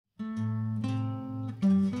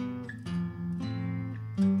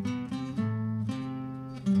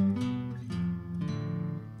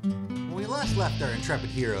we last left our intrepid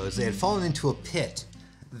heroes, they had fallen into a pit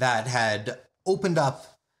that had opened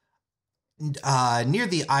up near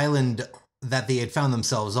the island that they had found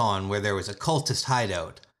themselves on, where there was a cultist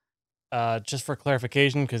hideout. Just for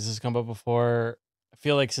clarification, because this has come up before, I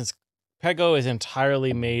feel like since Pego is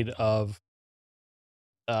entirely made of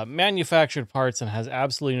manufactured parts and has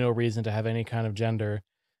absolutely no reason to have any kind of gender,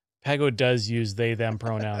 Pego does use they them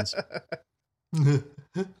pronouns.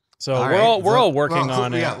 So we're all working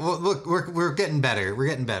on it. Yeah, well, look, we're getting better. We're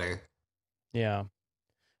getting better. Yeah,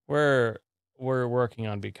 we're working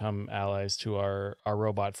on become allies to our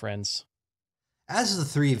robot friends. As the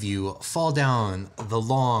three of you fall down the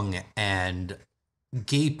long and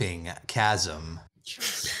gaping chasm,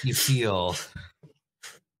 you feel.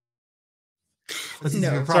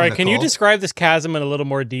 No. Sorry, can you describe this chasm in a little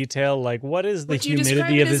more detail? Like, what is the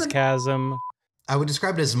humidity of this chasm? I would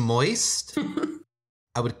describe it as moist.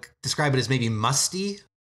 I would describe it as maybe musty.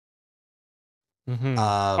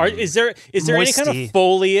 Mm-hmm. Is there any kind of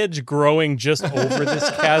foliage growing just over this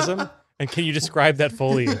chasm? And can you describe that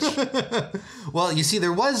foliage? Well, you see,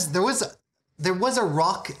 there was a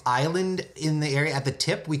rock island in the area at the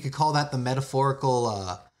tip. We could call that the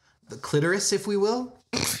metaphorical the clitoris, if we will.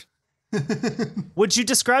 Would you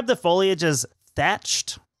describe the foliage as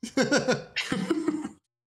thatched?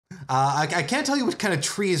 I can't tell you what kind of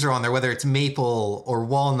trees are on there, whether it's maple or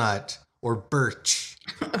walnut or birch.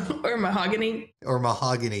 Or mahogany. Or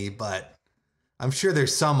mahogany, but I'm sure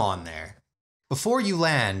there's some on there. Before you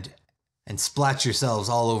land and splat yourselves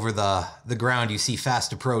all over the ground you see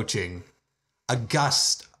fast approaching, a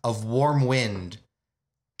gust of warm wind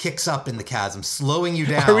kicks up in the chasm, slowing you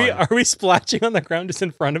down. Are we splashing on the ground just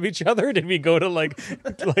in front of each other? Or did we go to like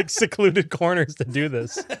secluded corners to do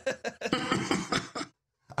this?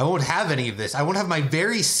 I won't have any of this. I won't have my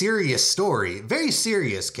very serious story, very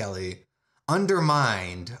serious, Kelly,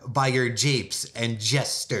 undermined by your japes and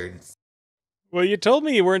jesters. Well, you told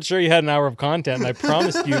me you weren't sure you had an hour of content, and I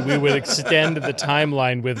promised you we would extend the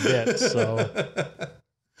timeline with bits, so...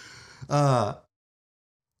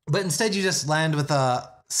 But instead you just land with a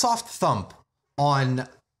soft thump on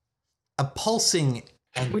a pulsing...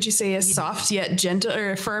 Would you say a soft yet gentle,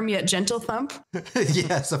 or a firm yet gentle thump?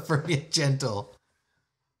 Yes, a firm yet gentle.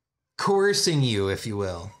 Coercing you, if you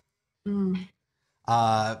will. Mm.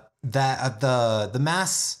 The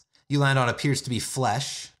mass you land on appears to be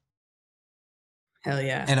flesh. Hell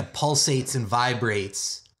yeah. And it pulsates and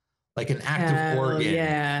vibrates like an active organ.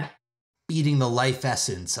 Yeah. Beating the life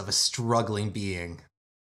essence of a struggling being.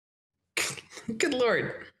 Good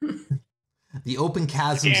Lord. The open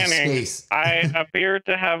chasms of space. I appear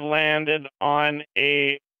to have landed on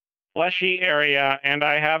a fleshy area and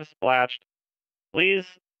I have splashed. Please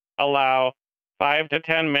allow 5 to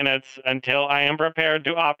 10 minutes until I am prepared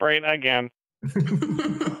to operate again.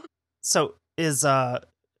 So is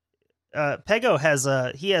Pego has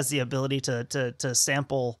the ability to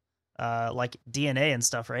sample like DNA and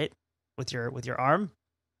stuff, right? With your arm?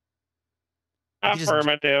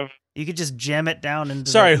 Affirmative. You could just jam it down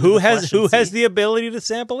into who has the ability to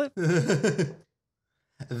sample it?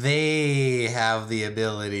 They have the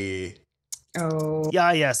ability. Oh.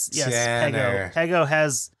 Yeah, yes. Pego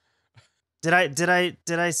has. Did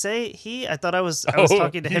I say he? I thought I was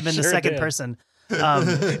talking to him in the second person.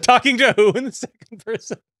 Talking to who in the second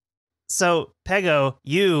person? So, Pego,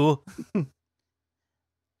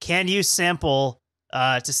 can you sample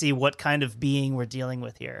to see what kind of being we're dealing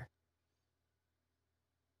with here?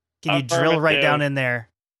 Can you drill right down in there?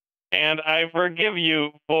 And I forgive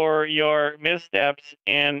you for your missteps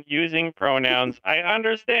in using pronouns. I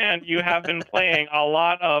understand you have been playing a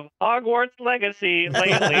lot of Hogwarts Legacy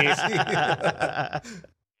lately.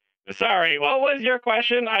 Sorry, what was your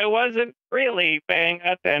question? I wasn't really paying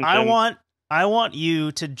attention. I want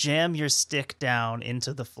you to jam your stick down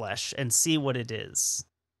into the flesh and see what it is.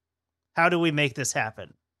 How do we make this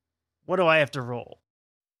happen? What do I have to roll?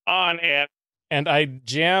 On it. And I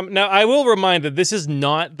jam... Now, I will remind that this is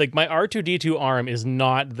not... Like, my R2-D2 arm is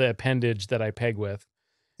not the appendage that I peg with.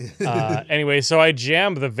 Anyway, so I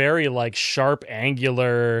jam the very, like, sharp,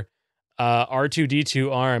 angular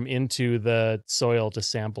R2-D2 arm into the soil to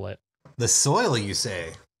sample it. The soil, you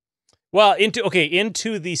say? Well,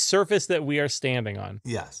 into the surface that we are standing on.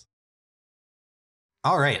 Yes.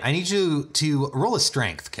 All right, I need you to roll a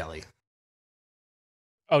strength, Kelly.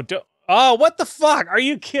 Oh, what the fuck? Are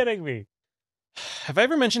you kidding me? Have I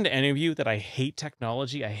ever mentioned to any of you that I hate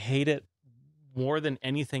technology? I hate it more than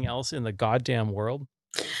anything else in the goddamn world.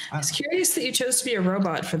 I was curious that you chose to be a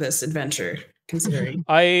robot for this adventure, considering.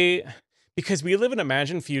 because we live in an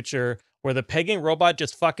imagined future where the pegging robot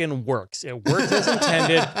just fucking works. It works as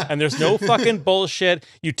intended, and there's no fucking bullshit.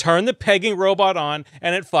 You turn the pegging robot on,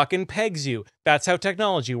 and it fucking pegs you. That's how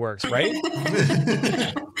technology works, right?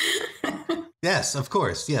 Yes, of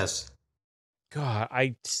course. Yes. God,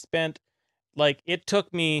 I spent, like, it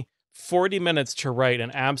took me 40 minutes to write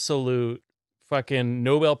an absolute fucking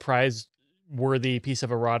Nobel Prize worthy piece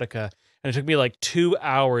of erotica. And it took me like 2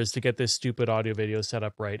 hours to get this stupid audio video set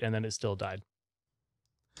up right. And then it still died.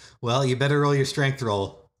 Well, you better roll your strength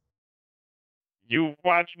roll. You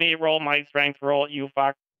watch me roll my strength roll, you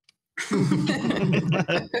fuck.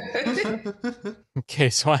 Okay,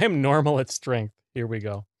 so I am normal at strength. Here we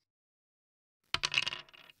go.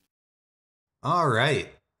 All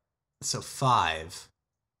right. So 5.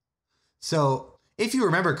 So if you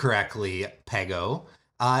remember correctly, Pego,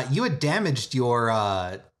 you had damaged your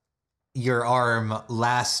arm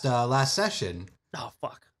last session. Oh,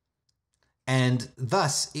 fuck. And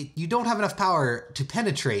thus, you don't have enough power to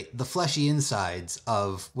penetrate the fleshy insides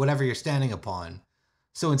of whatever you're standing upon.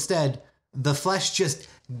 So instead, the flesh just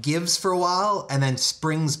gives for a while and then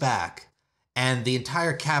springs back. And the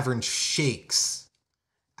entire cavern shakes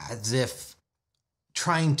as if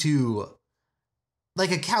trying to...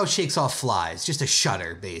 like a cow shakes off flies. Just a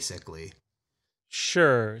shudder, basically.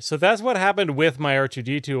 Sure. So that's what happened with my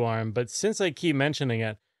R2-D2 arm. But since I keep mentioning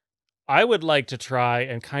it, I would like to try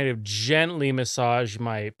and kind of gently massage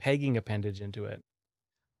my pegging appendage into it.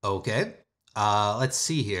 Okay. Let's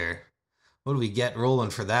see here. What do we get rolling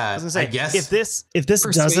for that? I was gonna say, I guess if this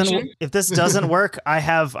Persuasion? doesn't work, I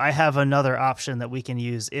have another option that we can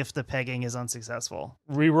use if the pegging is unsuccessful.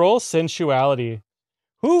 Reroll sensuality.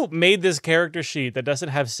 Who made this character sheet that doesn't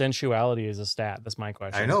have sensuality as a stat? That's my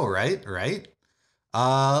question. I know, right? Right.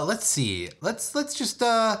 Let's see. Let's just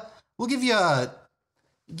we'll give you a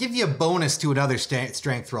bonus to another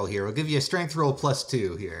strength roll here. We'll give you a strength roll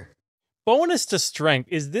 +2 here. Bonus to strength.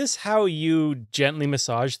 Is this how you gently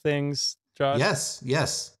massage things, Josh? Yes.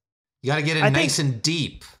 You got to get it nice and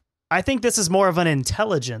deep. I think this is more of an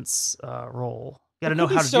intelligence roll. You got to know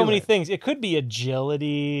how to do so many it. things. It could be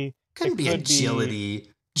agility. Couldn't be agility.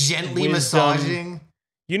 Gently wisdom. massaging.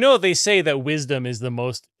 You know, they say that wisdom is the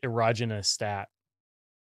most erogenous stat.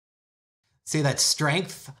 Say that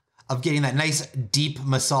strength of getting that nice deep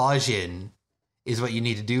massage in is what you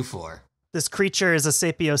need to do for. This creature is a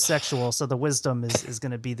sapiosexual, so the wisdom is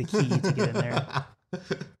going to be the key to get in there.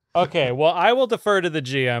 Okay, well, I will defer to the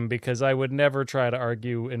GM because I would never try to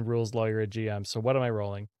argue in rules lawyer at GM. So what am I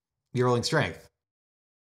rolling? You're rolling strength.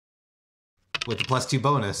 With the +2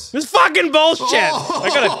 bonus. This fucking bullshit! Oh! I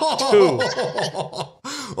got a 2.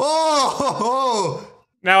 Oh!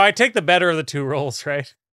 Now, I take the better of the 2 rolls,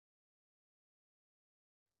 right?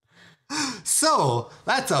 So,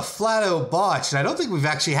 that's a flat-out botch. And I don't think we've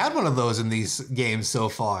actually had one of those in these games so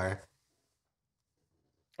far.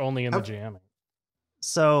 Only in the jamming.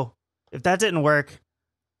 So, if that didn't work,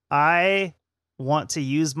 I want to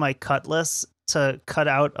use my cutlass to cut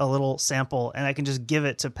out a little sample, and I can just give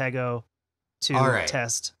it to Pego to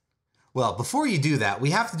test. Well, before you do that,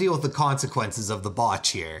 we have to deal with the consequences of the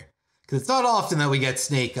botch here. Because it's not often that we get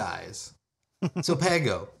snake eyes. So,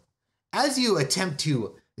 Pego, as you attempt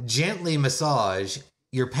to gently massage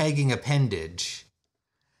your pegging appendage,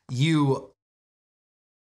 you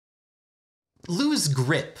lose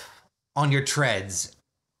grip on your treads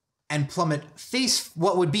and plummet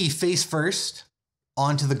what would be face first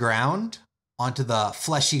onto the ground, onto the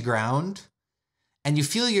fleshy ground, and you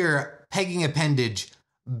feel your pegging appendage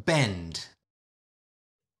bend.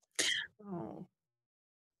 Oh.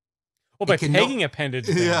 Well, by pegging appendage.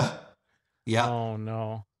 Yeah. Yeah. Oh,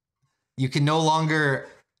 no. You can no longer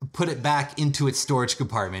put it back into its storage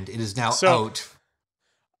compartment. It is now out.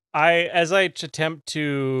 As I attempt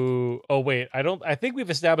to... Oh, wait. I think we've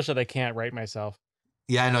established that I can't write myself.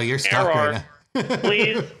 Yeah, I know. You're stuck right now.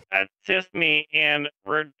 Please assist me in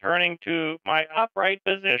returning to my upright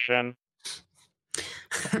position.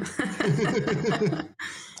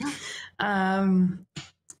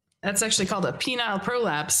 That's actually called a penile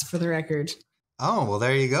prolapse, for the record. Oh, well,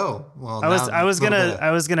 there you go. Well, I was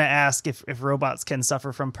gonna ask if robots can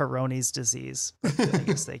suffer from Peyronie's disease. But I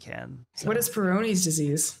guess they can. So. What is Peyronie's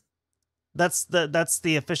disease? That's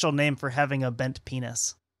the official name for having a bent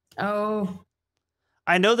penis. Oh.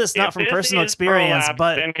 I know this not from personal experience,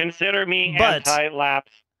 but then consider me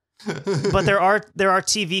anti-lapse. But there are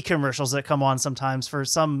TV commercials that come on sometimes for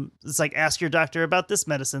some. It's like, ask your doctor about this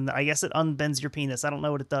medicine. I guess it unbends your penis. I don't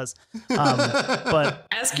know what it does. But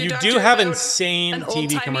ask your you doctor do have about insane an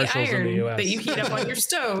TV commercials in the US that you heat up on your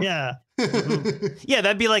stove. Yeah, yeah,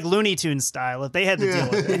 that'd be like Looney Tunes style if they had to deal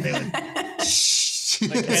with it. They would...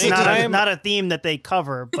 Like, It's not a theme that they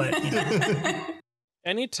cover, but you know.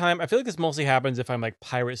 Anytime, I feel like this mostly happens if I'm like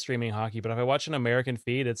pirate streaming hockey, but if I watch an American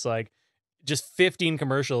feed, it's like just 15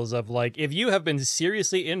 commercials of like, if you have been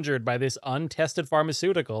seriously injured by this untested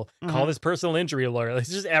pharmaceutical, call this personal injury lawyer. It's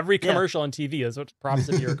just every commercial on TV is what props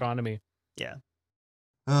into your economy. Yeah.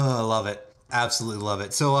 Oh, I love it. Absolutely love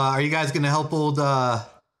it. So are you guys going to help old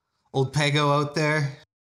Pego out there?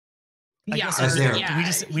 I Yeah, guess As they're-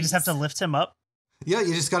 we just have to lift him up. Yeah,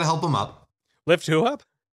 you just got to help him up. Lift who up?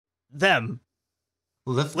 Them.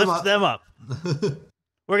 Lift Them up.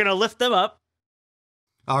 We're gonna lift them up.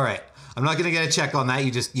 All right. I'm not going to get a check on that.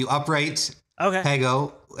 You upright Okay.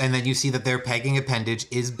 Pego, and then you see that their pegging appendage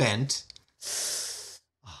is bent.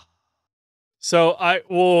 So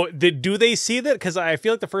do they see that? Because I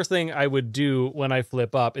feel like the first thing I would do when I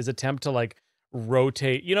flip up is attempt to like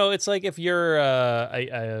rotate. You know, it's like if you're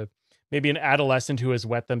maybe an adolescent who has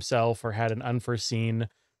wet themselves or had an unforeseen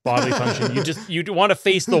bodily function, you want to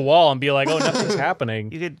face the wall and be like, oh, nothing's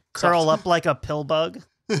happening. You could curl up like a pill bug.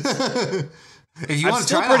 If you I'm want to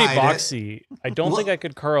still try pretty to hide boxy. I don't think I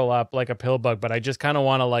could curl up like a pill bug, but I just kind of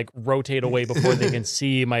want to like rotate away before they can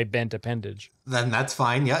see my bent appendage. then that's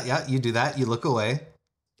fine. Yeah, you do that. You look away.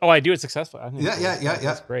 Oh, I do it successfully. I think Yeah.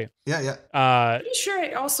 That's great. Yeah. Pretty sure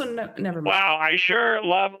I also never mind. Wow, I sure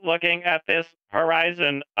love looking at this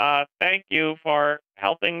horizon. Thank you for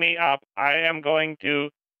helping me up. I am going to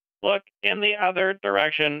look in the other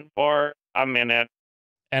direction for a minute.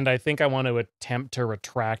 And I think I want to attempt to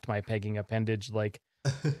retract my pegging appendage like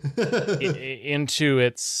into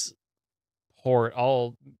its port.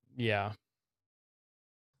 Yeah.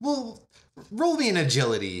 Well, roll me an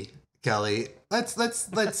agility, Kelly. Let's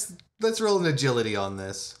roll an agility on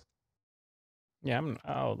this. Yeah,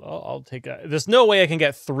 I'll take that. There's no way I can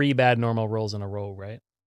get 3 bad normal rolls in a row, right?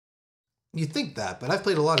 You think that, but I've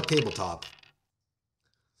played a lot of tabletop.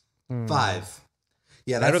 5.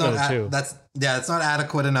 Yeah, Better that's than not a 2. that's not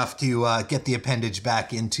adequate enough to get the appendage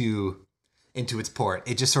back into its port.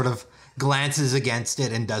 It just sort of glances against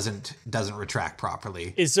it and doesn't retract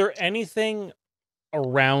properly. Is there anything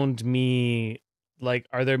around me? Like,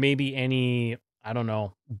 are there maybe any, I don't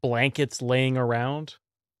know, blankets laying around?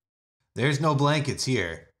 There's no blankets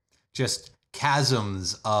here. Just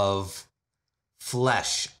chasms of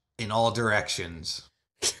flesh in all directions.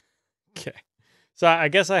 Okay. So I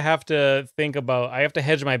guess I have to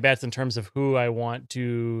hedge my bets in terms of who I'm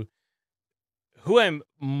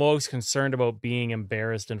most concerned about being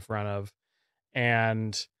embarrassed in front of.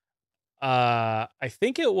 And I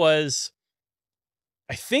think it was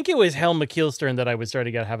Hel McKeelstern that I would start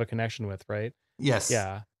to have a connection with, right? Yes.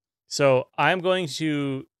 Yeah. So I'm going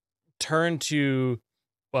to turn to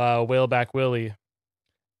Whaleback Willie.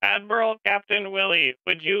 Admiral Captain Willie,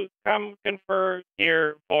 would you come confer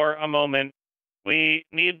here for a moment? We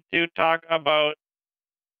need to talk about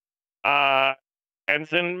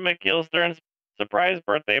Ensign McKeelstern's surprise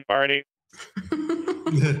birthday party.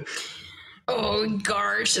 Oh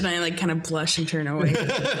gosh, and I like kind of blush and turn away.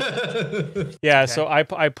 Yeah, okay. So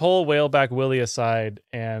I pull Whaleback Willie aside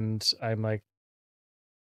and I'm like,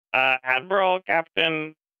 Admiral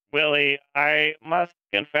Captain Willie, I must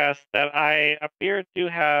confess that I appear to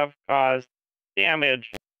have caused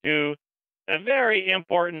damage to a very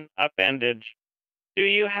important appendage. Do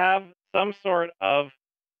you have some sort of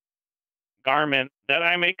garment that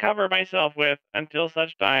I may cover myself with until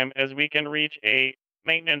such time as we can reach a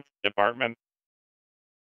maintenance department?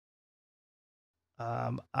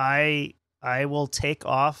 I will take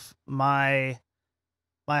off my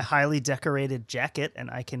highly decorated jacket and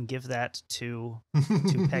I can give that to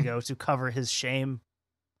Pego to cover his shame.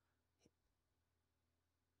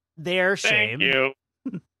 Their shame. Thank you.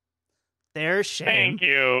 Their shame. Thank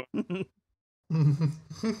you.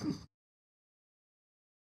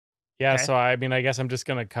 Yeah, Okay. so I mean, I guess I'm just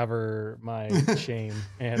gonna cover my shame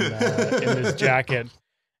in this jacket,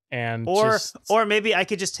 and or maybe I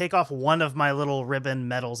could just take off one of my little ribbon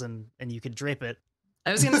medals and you could drape it.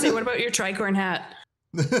 I was gonna say, what about your tricorn hat?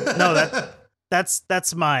 No,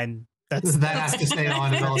 that's mine. That has to stay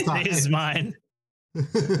on at all times. Is mine.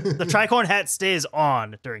 The tricorn hat stays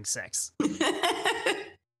on during sex.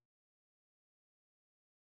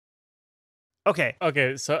 Okay.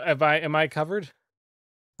 Okay, so am I covered?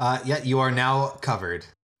 Yeah, you are now covered.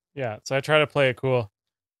 Yeah, so I try to play it cool.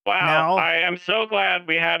 Wow, Now- I am so glad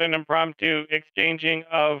we had an impromptu exchanging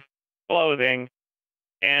of clothing,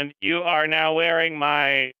 and you are now wearing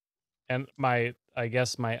my... And I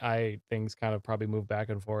guess my eye things kind of probably move back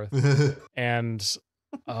and forth. And,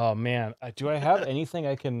 oh man, do I have anything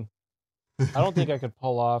I don't think I could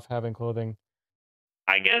pull off having clothing.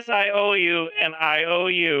 I guess I owe you an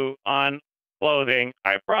IOU on clothing.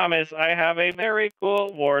 I promise I have a very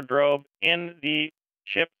cool wardrobe in the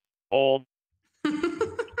ship's hold.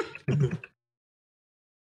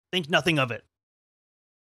 Think nothing of it.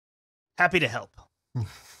 Happy to help.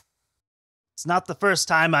 It's not the first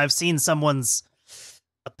time I've seen someone's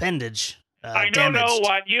appendage I don't damaged. know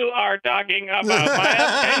what you are talking about. My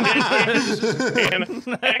appendage is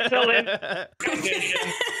in excellent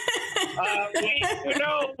condition.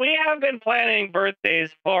 We have been planning birthdays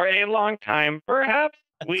for a long time. Perhaps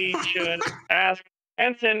we should ask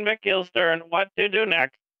Ensign McIlstern what to do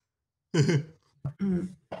next.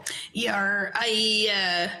 Yar,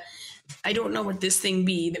 I don't know what this thing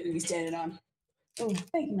be that we be standing on. Oh,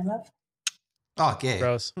 thank you, my love. Oh, okay.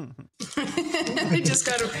 Gross. I just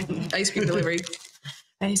got an ice cream delivery.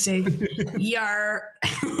 I say, Yar,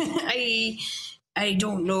 I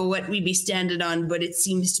don't know what we be standing on, but it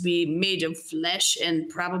seems to be made of flesh and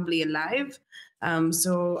probably alive.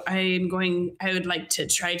 So I would like to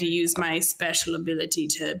try to use my special ability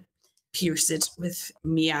to pierce it with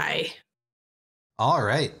me eye. All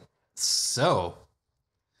right. So,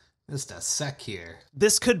 just a sec here.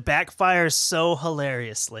 This could backfire so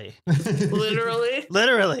hilariously. Literally?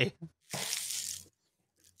 Literally.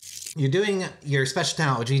 You're doing your special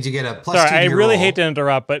talent, which means you get a +2 Sorry, to I your really roll. hate to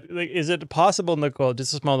interrupt, but like, is it possible, Nicole,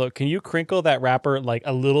 just a small note, can you crinkle that wrapper like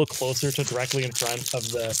a little closer to directly in front of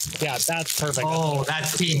the... Yeah, that's perfect. Oh,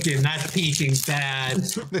 that's peeking. That's peeking bad.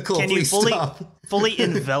 Nicole, Can you please stop. fully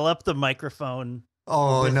envelop the microphone?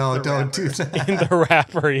 Oh, with no, the don't do wrapper? that. In the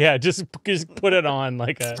wrapper, yeah, just put it on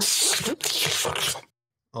like a...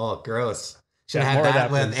 Oh, gross. Should Yeah, have more had of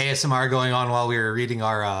that that, with please. ASMR going on while we were reading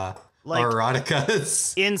our Like-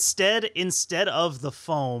 eroticas. Instead of the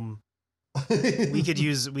foam, we could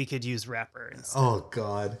use wrapper instead. Oh,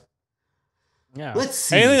 God. Yeah. Let's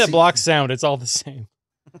see. Anything that So- blocks sound, it's all the same.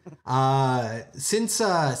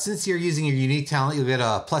 Since you're using your unique talent, you'll get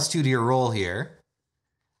a +2 to your roll here.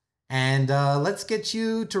 And let's get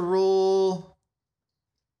you to roll.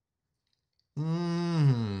 I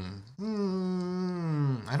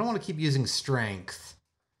don't want to keep using strength.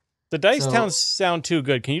 The dice So- towns sound too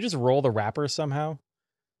good. Can you just roll the wrapper somehow?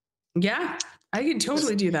 Yeah, I can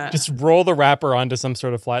totally do that. Just roll the wrapper onto some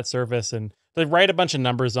sort of flat surface and like, write a bunch of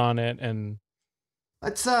numbers on it and...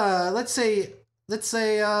 Let's say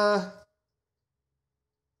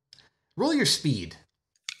roll your speed.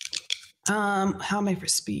 How am I for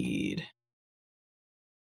speed?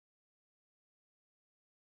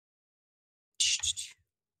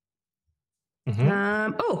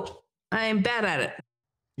 I'm bad at it.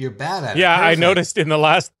 You're bad at it. Yeah, I Perfect. noticed in the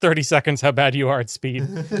last 30 seconds how bad you are at speed.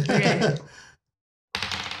 Okay.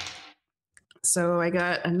 So I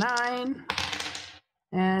got a 9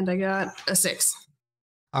 and I got a 6.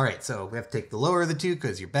 All right, so we have to take the lower of the two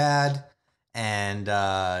because you're bad, and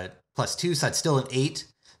 +2, so that's still an 8.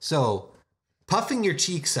 So puffing your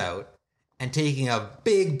cheeks out and taking a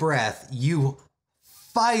big breath, you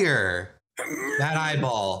fire that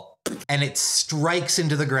eyeball, and it strikes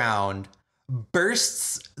into the ground,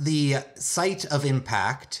 bursts the site of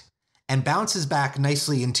impact, and bounces back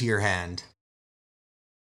nicely into your hand.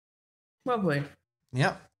 Lovely.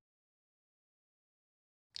 Yep.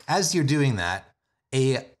 As you're doing that,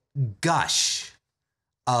 a gush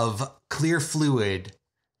of clear fluid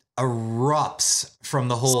erupts from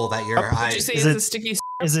the hole that your Would eye you say Is it's it- a sticky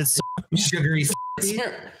Is it sugary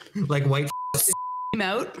like white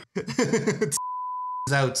out? it's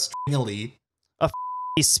out stringily.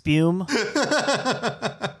 spume?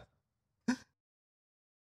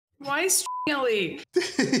 Why stringly?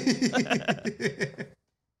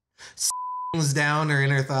 Stings down her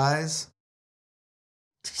inner thighs.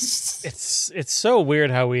 It's so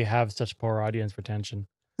weird how we have such poor audience retention.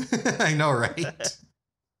 I know, right?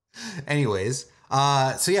 Anyways,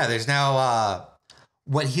 so yeah, there's now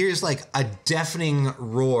what hears like a deafening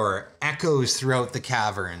roar echoes throughout the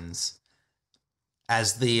caverns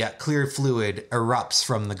as the clear fluid erupts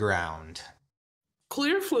from the ground.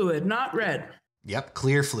 Clear fluid, not red. Yep,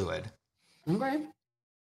 clear fluid. Okay.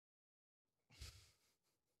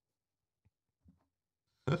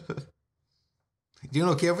 Doing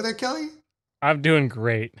okay over there, Kelly? I'm doing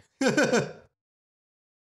great.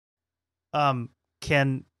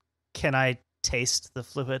 Can I taste the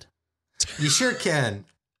fluid? You sure can.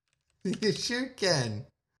 You sure can.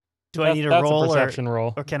 Do I need a That's roll a perception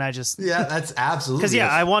roll. or can I just? Yeah, that's absolutely. Because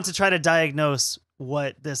I want to try to diagnose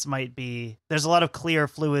what this might be. There's a lot of clear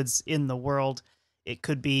fluids in the world. It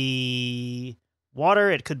could be water.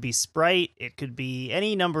 It could be Sprite. It could be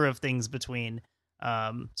any number of things between.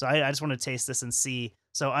 So I just want to taste this and see.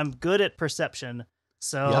 So I'm good at perception.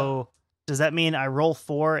 So does that mean I roll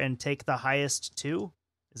 4 and take the highest 2?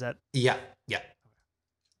 Is that? Yeah.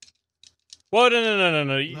 Well,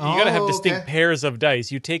 no. You got to have distinct okay. pairs of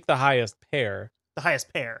dice. You take the highest pair. The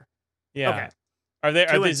highest pair. Yeah. Okay.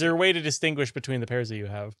 Is there a way to distinguish between the pairs that you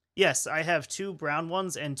have? Yes, I have 2 brown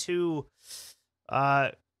ones and 2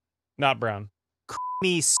 not brown.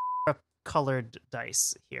 creamy syrup-colored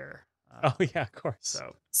dice here. Oh yeah, of course.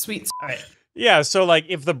 So Sweet. all right. Yeah, so like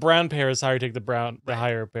if the brown pair is higher, take the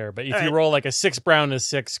higher pair. But if All you right. roll like a 6 brown and a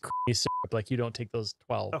 6 creamy syrup, like you don't take those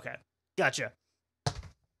 12. Okay. Gotcha.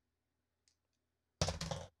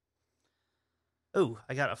 Ooh,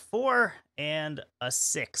 I got a 4 and a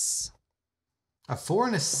 6. A 4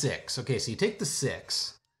 and a 6. Okay, so you take the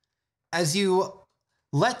 6. As you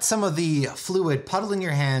let some of the fluid puddle in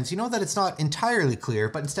your hands, you know that it's not entirely clear,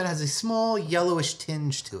 but instead has a small yellowish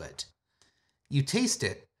tinge to it. You taste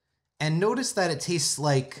it, and notice that it tastes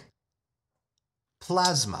like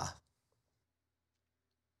plasma.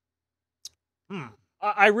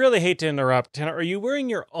 I really hate to interrupt. Tanner, are you wearing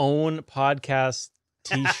your own podcast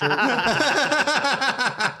t-shirt?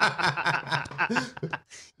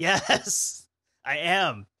 Yes, I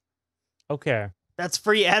am. Okay. That's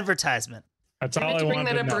free advertisement. That's I all meant I to bring wanted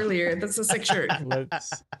that to up know. earlier. That's a sick shirt.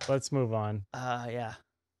 Let's move on. Yeah.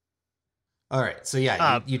 All right, so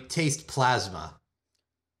yeah, you taste plasma.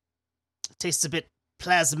 Tastes a bit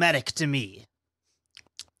plasmatic to me.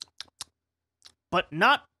 But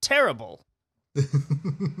not terrible.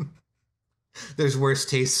 There's worse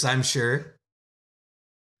tastes, I'm sure.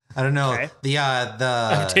 I don't know. Okay.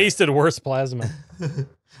 I've tasted worse plasma.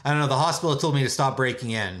 I don't know. The hospital told me to stop breaking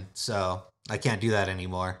in, so I can't do that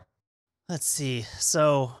anymore. Let's see.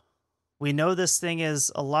 So we know this thing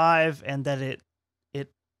is alive and that it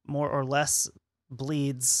more or less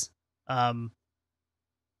bleeds.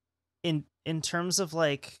 In terms of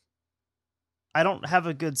like, I don't have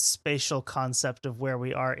a good spatial concept of where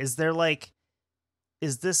we are. Is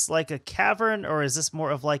this like a cavern, or is this more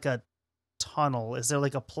of like a tunnel? Is there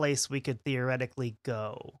like a place we could theoretically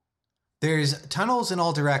go? There's tunnels in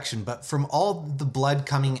all direction, but from all the blood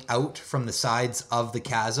coming out from the sides of the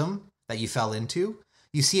chasm that you fell into,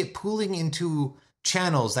 you see it pooling into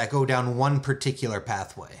channels that go down one particular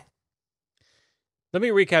pathway. Let me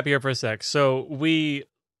recap here for a sec. So we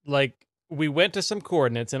went to some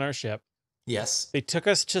coordinates in our ship. Yes. They took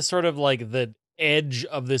us to sort of like the edge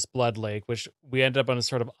of this blood lake, which we ended up on a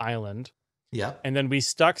sort of island. Yep. And then we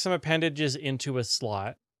stuck some appendages into a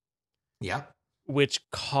slot. Yep. Which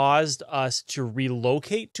caused us to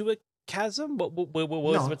relocate to a chasm?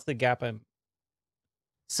 What's the gap?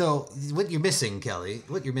 So what you're missing, Kelly,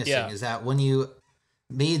 is that when you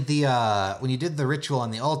made when you did the ritual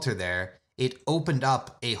on the altar there, it opened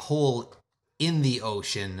up a hole in the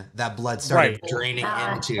ocean that blood started draining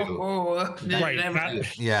into.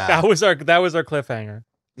 Right. Yeah. That was our cliffhanger.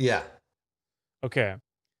 Yeah. Okay.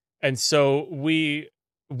 And so we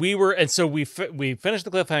finished the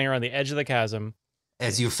cliffhanger on the edge of the chasm.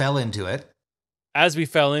 As you fell into it. As we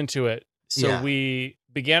fell into it. So we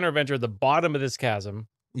began our adventure at the bottom of this chasm.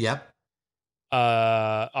 Yep.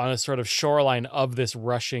 On a sort of shoreline of this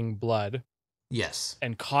rushing blood. Yes.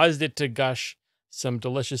 And caused it to gush some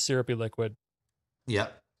delicious syrupy liquid.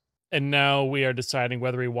 Yep. And now we are deciding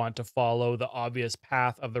whether we want to follow the obvious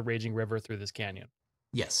path of the raging river through this canyon.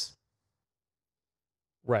 Yes.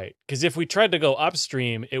 Right. Because if we tried to go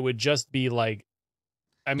upstream, it would just be like,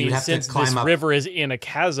 I mean, since this river is in a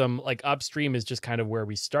chasm, like upstream is just kind of where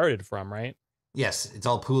we started from, right? Yes, it's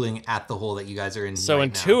all pooling at the hole that you guys are in. So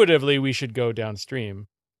intuitively, we should go downstream.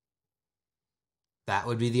 That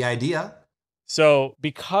would be the idea. So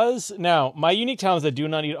because now my unique talent is I do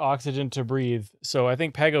not need oxygen to breathe. So I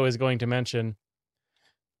think Pego is going to mention.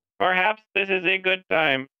 Perhaps this is a good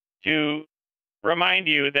time to remind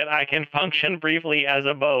you that I can function briefly as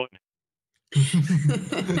a boat.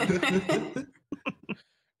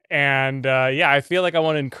 And I feel like I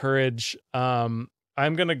want to encourage. I'm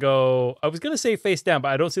going to go. I was going to say face down,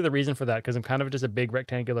 but I don't see the reason for that because I'm kind of just a big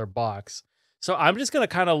rectangular box. So I'm just going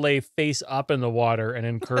to kind of lay face up in the water and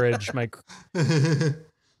encourage my. Come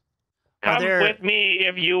with me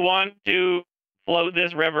if you want to float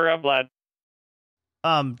this river of blood.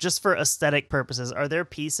 Just for aesthetic purposes, are there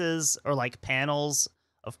pieces or like panels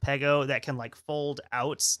of Pego that can like fold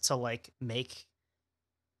out to like make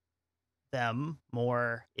them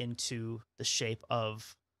more into the shape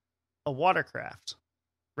of a watercraft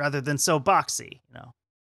rather than so boxy, you know?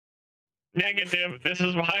 Negative. This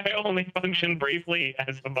is why I only function briefly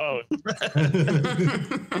as a boat.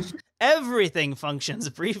 Everything functions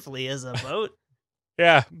briefly as a boat.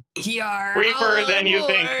 Yeah. Briefer than you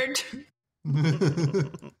think.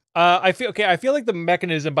 I feel like the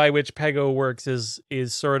mechanism by which Pego works is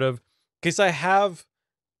sort of because I have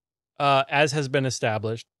as has been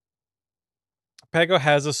established, Pego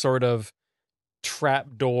has a sort of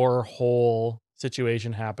trapdoor hole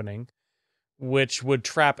situation happening, which would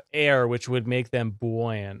trap air, which would make them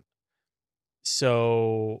buoyant.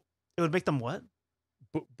 So it would make them what?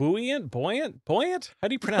 Buoyant? How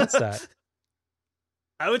do you pronounce that?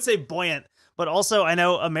 I would say buoyant, but also I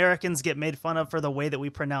know Americans get made fun of for the way that we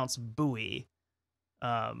pronounce buoy,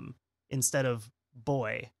 instead of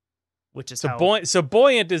boy, which is so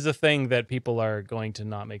buoyant is a thing that people are going to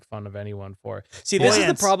not make fun of anyone for. See, this is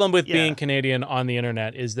the problem with being Canadian on the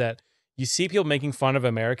internet, is that you see people making fun of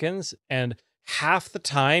Americans, and half the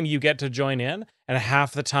time you get to join in, and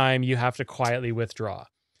half the time you have to quietly withdraw.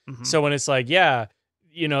 Mm-hmm. So when it's like, yeah,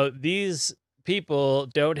 you know, these people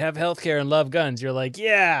don't have healthcare and love guns, you're like,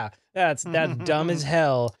 yeah, that's dumb as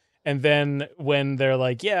hell. And then when they're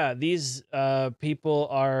like, yeah, these people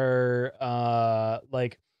are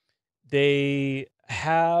like, they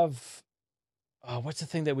have what's the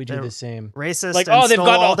thing that we do the same? Racist, like, and they've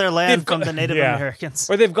got all their land from the Native Americans.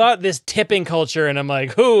 Or they've got this tipping culture, and I'm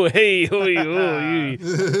like, oh, hey,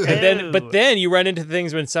 but then you run into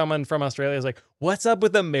things when someone from Australia is like, what's up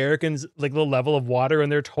with Americans, like the level of water in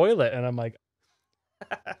their toilet? And I'm like,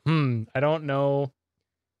 I don't know.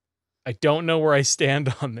 I don't know where I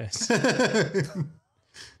stand on this.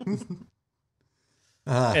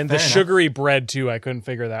 And the sugary bread too, I couldn't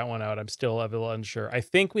figure that one out. I'm still a little unsure. I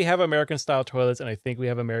think we have American style toilets, and I think we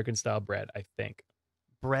have American style bread. I think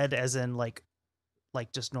bread, as in like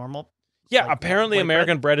just normal. Yeah, like apparently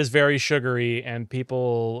American bread is very sugary, and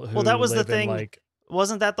people who that was the live in, thing. like,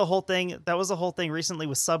 wasn't that the whole thing? That was the whole thing recently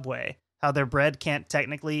with Subway. How their bread can't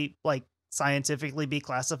technically, like, scientifically be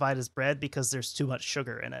classified as bread because there's too much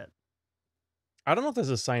sugar in it. I don't know if there's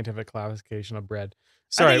a scientific classification of bread.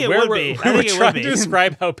 Sorry, I think it would be. I think it would be. To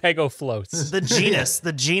describe how Pego floats. The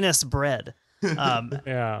genus bread.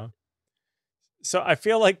 Yeah. So I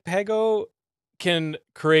feel like Pego can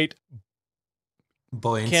create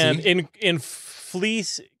buoyancy. Can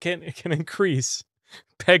increase.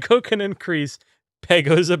 Pego can increase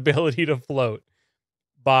Pego's ability to float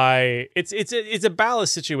by it's a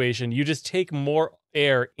ballast situation. You just take more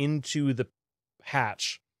air into the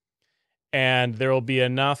hatch, and there will be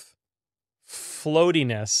enough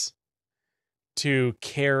floatiness to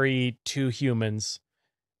carry 2 humans,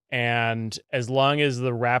 and as long as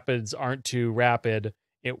the rapids aren't too rapid,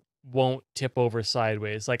 it won't tip over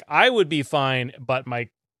sideways. Like, I would be fine, but my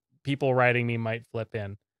people riding me might flip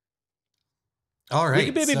in. All right, we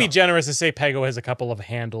could maybe be generous and say Pego has a couple of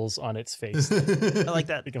handles on its face. I like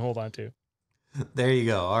that. We can hold on to. There you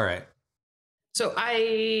go. All right. So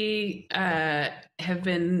I have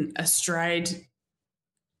been astride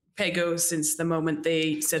Pego since the moment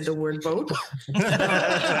they said the word boat.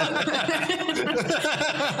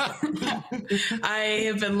 I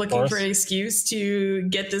have been looking for an excuse to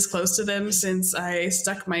get this close to them since I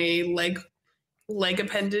stuck my leg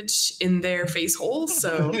appendage in their face hole.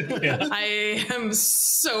 So yeah. I am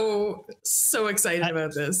so excited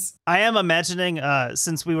about this. I am imagining,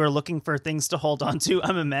 since we were looking for things to hold on to,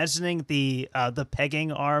 I'm imagining the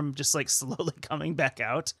pegging arm just like slowly coming back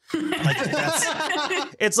out. Like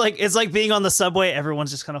it's like being on the subway.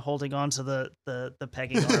 Everyone's just kind of holding on to the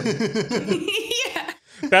pegging arm. Yeah.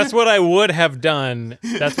 That's what I would have done.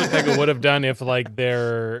 That's what Pego would have done if, like,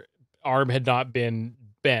 their arm had not been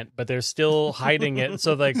bent, but they're still hiding it.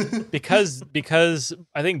 So, like, because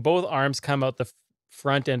I think both arms come out the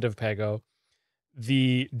front end of Pego,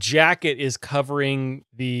 the jacket is covering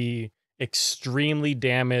the extremely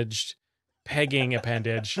damaged pegging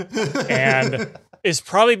appendage and is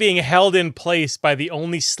probably being held in place by the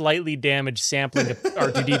only slightly damaged sampling of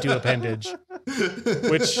R2-D2 appendage,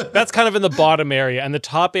 which that's kind of in the bottom area, and the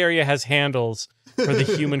top area has handles for the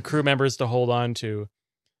human crew members to hold on to.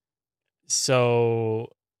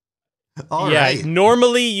 So, right.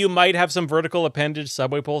 Normally you might have some vertical appendage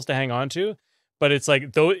subway poles to hang on to, but it's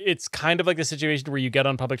like, though, it's kind of like the situation where you get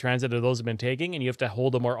on public transit or those have been taking, and you have to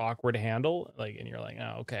hold a more awkward handle, like, and you're like,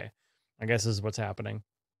 oh, okay, I guess this is what's happening.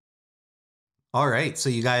 All right, so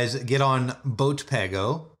you guys get on boat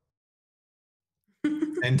Pego,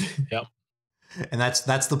 and yep, and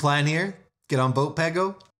that's the plan here. Get on boat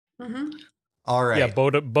Pego. Mm-hmm. All right, yeah,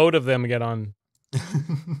 boat of them get on.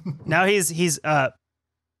 Now he's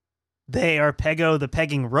they are Pego the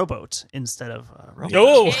pegging rowboat instead of robot.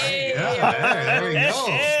 Oh, yeah, there we go.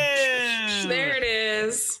 There it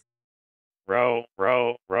is. Row,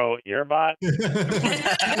 your bot.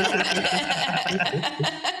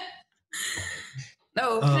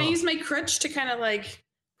 No, can I use my crutch to kind of like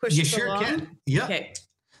push you it sure along? can. Yeah. Okay.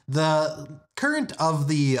 The current of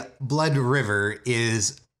the Blood River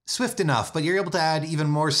is swift enough, but you're able to add even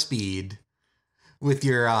more speed with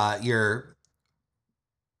your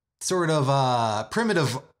sort of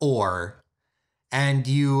primitive oar, and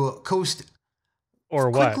you coast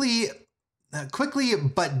quickly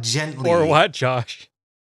but gently. Or what, Josh?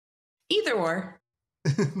 Either or.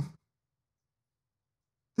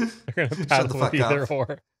 They're gonna paddle with either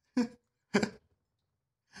or.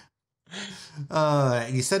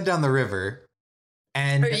 You set down the river,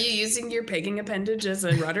 and are you using your pegging appendage as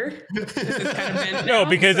a rudder? No,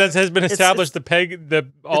 because that has been established. All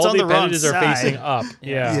the appendages are facing up.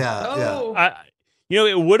 Yeah.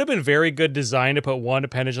 It would have been very good design to put one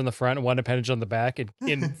appendage on the front and one appendage on the back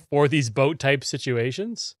in for these boat type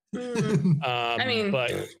situations. I mean,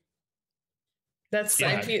 but that's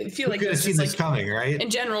I feel like this is like coming, right? In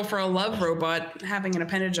general, for a love robot, having an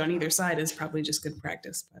appendage on either side is probably just good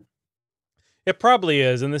practice. But it probably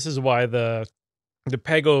is, and this is why the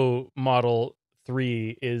Pego Model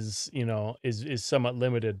 3 is somewhat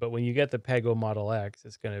limited. But when you get the Pego Model X,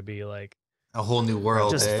 it's going to be like a whole new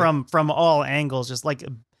world, just from all angles, just like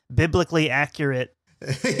biblically accurate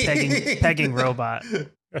pegging robot.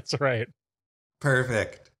 That's right.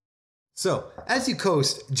 Perfect. So as you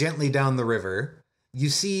coast gently down the river, you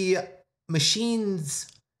see machines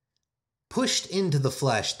pushed into the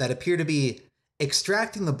flesh that appear to be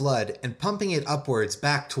extracting the blood and pumping it upwards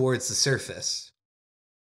back towards the surface.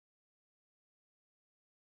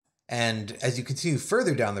 And as you continue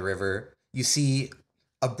further down the river, you see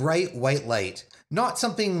a bright white light, not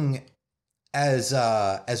something as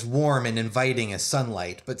warm and inviting as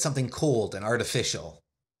sunlight, but something cold and artificial.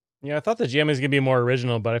 Yeah, I thought the GM was going to be more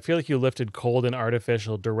original, but I feel like you lifted cold and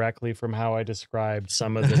artificial directly from how I described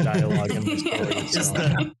some of the dialogue in this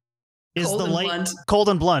story. Is the light blunt. Cold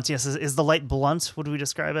and blunt? Yes. Is the light blunt? Would we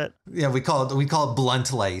describe it? Yeah, we call it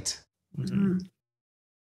blunt light. Mm-hmm.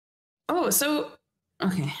 Oh, so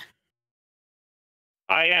okay.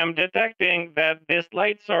 I am detecting that this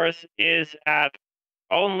light source is at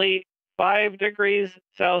only 5 degrees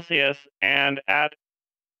Celsius and at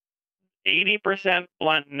 80%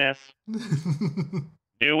 bluntness.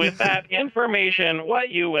 Do with that information what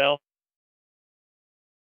you will.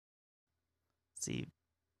 Let's see.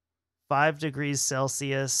 5 degrees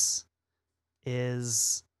Celsius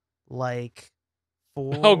is like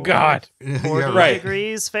 40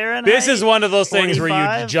 degrees Fahrenheit. This is one of those things 45?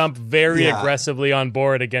 Where you jump very aggressively on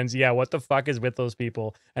board against, what the fuck is with those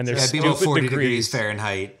people? And they're stupid 40 degrees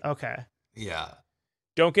Fahrenheit. Okay. Yeah.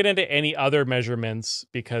 Don't get into any other measurements,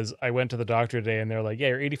 because I went to the doctor today and they're like,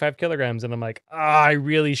 you're 85 kilograms. And I'm like, I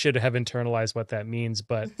really should have internalized what that means,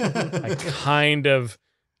 but I kind of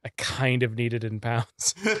need it in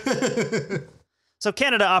pounds. So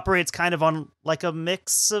Canada operates kind of on like a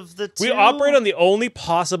mix of the two? We operate on the only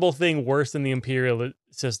possible thing worse than the imperial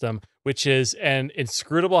system, which is an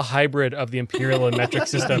inscrutable hybrid of the imperial and metric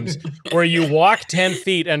systems, where you walk 10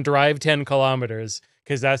 feet and drive 10 kilometers,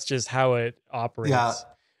 because that's just how it operates. Yeah.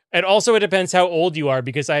 And also it depends how old you are,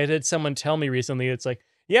 because I had someone tell me recently, it's like,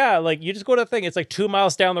 you just go to a thing, it's like 2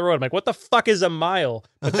 miles down the road. I'm like, what the fuck is a mile?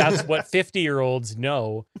 But that's what 50-year-olds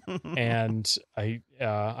know. And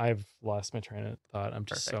I've lost my train of thought. I'm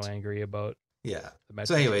just so angry about. Yeah.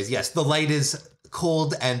 So anyways, yes, the light is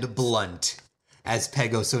cold and blunt, as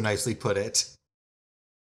Pego so nicely put it.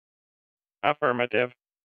 Affirmative.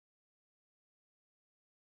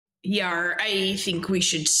 Yar, I think we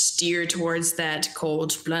should steer towards that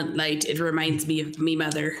cold, blunt light. It reminds me of me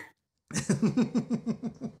mother.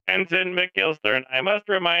 Ensign McIlstern, I must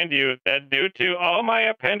remind you that due to all my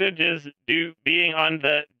appendages being on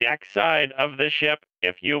the deck side of the ship,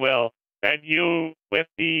 if you will, that you, as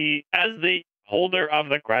the holder of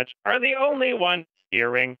the crutch, are the only one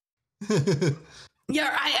steering.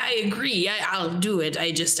 Yeah, I agree. I'll do it.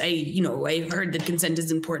 I've heard that consent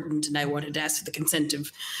is important, and I wanted to ask for the consent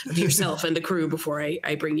of yourself and the crew before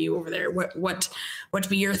I bring you over there. What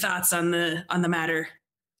be your thoughts on the matter?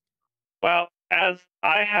 Well, as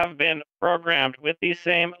I have been programmed with the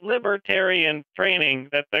same libertarian training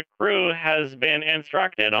that the crew has been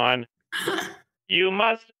instructed on, you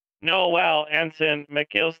must know well, Ensign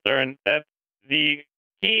McIlstern, that the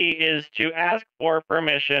key is to ask for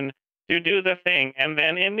permission to do the thing and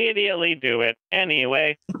then immediately do it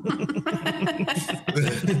anyway.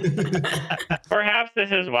 Perhaps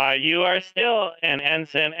this is why you are still an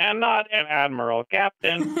ensign and not an admiral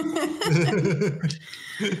captain.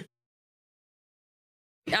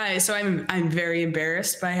 So I'm very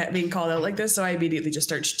embarrassed by being called out like this, so I immediately just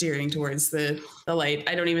start steering towards the light.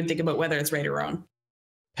 I don't even think about whether it's right or wrong.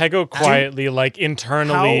 Pego quietly,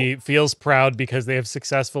 internally feels proud because they have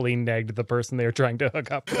successfully negged the person they are trying to hook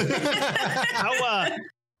up with.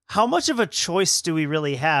 how much of a choice do we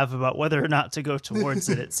really have about whether or not to go towards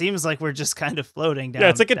it? It seems like we're just kind of floating down. Yeah,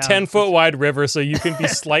 it's like a 10-foot wide river, so you can be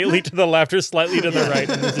slightly to the left or slightly to the right,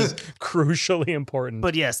 and this is crucially important.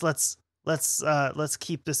 But yes, let's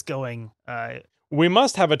keep this going. We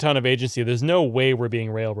must have a ton of agency. There's no way we're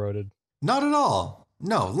being railroaded. Not at all.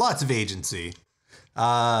 No, lots of agency.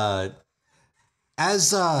 As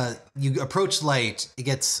you approach light, it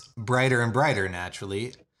gets brighter and brighter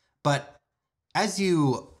naturally. But as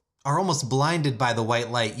you are almost blinded by the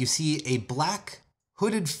white light, you see a black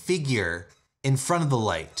hooded figure in front of the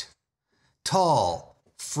light. Tall,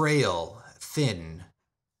 frail, thin.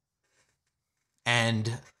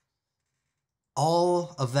 And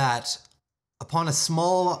all of that upon a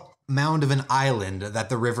small mound of an island that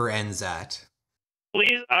the river ends at.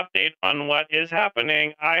 Please update on what is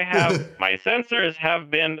happening. My sensors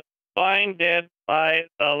have been blinded by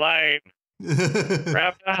the light.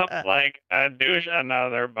 Wrapped up like a douche,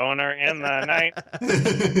 another boner in the night.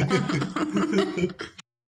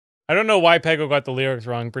 I don't know why Pego got the lyrics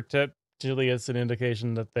wrong. Particularly, it's an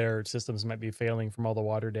indication that their systems might be failing from all the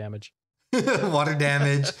water damage. Water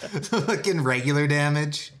damage, fucking regular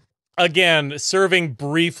damage. Again, serving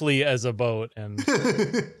briefly as a boat, and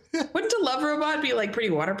wouldn't a love robot be like pretty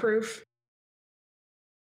waterproof?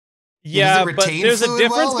 Yeah, but there's a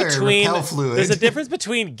difference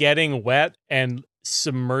between getting wet and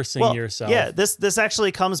submersing yourself. Yeah, this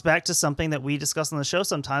actually comes back to something that we discuss on the show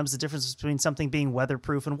sometimes, the difference between something being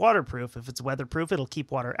weatherproof and waterproof. If it's weatherproof, it'll keep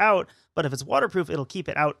water out, but if it's waterproof, it'll keep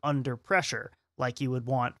it out under pressure, like you would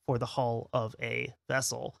want for the hull of a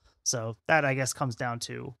vessel. So that, I guess, comes down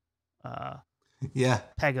to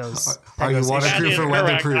Pego's. Are you waterproof or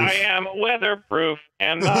weatherproof? I am weatherproof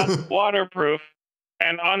and not waterproof.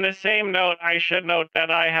 And on the same note, I should note that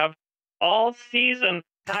I have all-season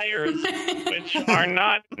tires, which are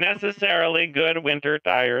not necessarily good winter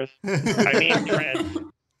tires. I mean tread.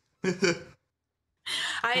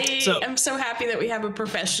 I am so happy that we have a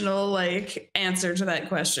professional answer to that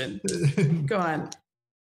question. Go on.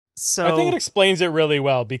 So I think it explains it really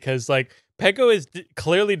well because Pego is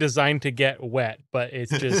clearly designed to get wet, but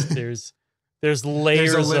it's just there's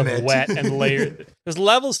layers of wet and layers. There's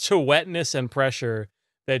levels to wetness and pressure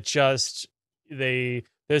that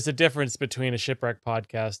there's a difference between a shipwreck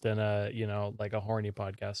podcast and a horny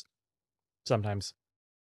podcast. Sometimes.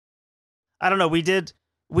 I don't know. We did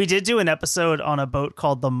do an episode on a boat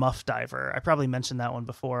called the Muff Diver. I probably mentioned that one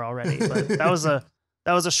before already, but that was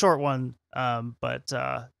a short one. But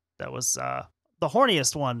that was the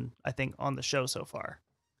horniest one I think on the show so far.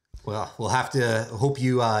 Well, we'll have to hope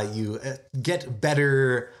you get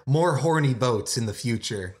better, more horny boats in the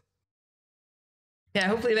future. Yeah,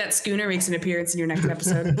 hopefully that schooner makes an appearance in your next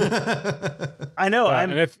episode. I know.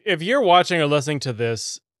 And if you're watching or listening to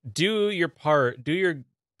this, do your part. Do your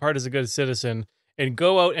part as a good citizen and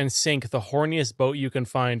go out and sink the horniest boat you can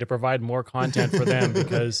find to provide more content for them.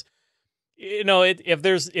 Because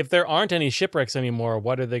if there aren't any shipwrecks anymore,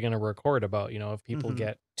 what are they going to record about? If people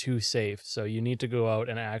get too safe, so you need to go out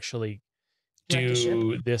and actually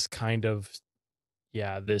do this kind of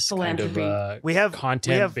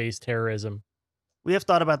content-based terrorism. We have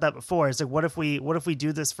thought about that before. It's like, what if we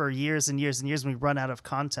do this for years and years and years and we run out of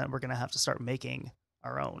content? We're going to have to start making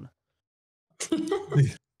our own.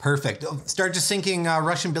 Perfect. Start just sinking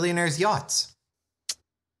Russian billionaires' yachts.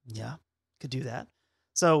 Yeah, could do that.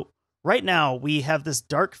 So right now we have this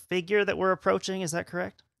dark figure that we're approaching. Is that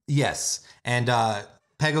correct? Yes. And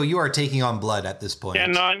Pego, you are taking on blood at this point.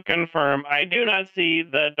 Cannot confirm. I do not see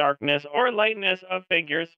the darkness or lightness of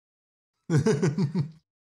figures.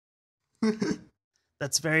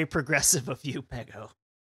 That's very progressive of you, Pego.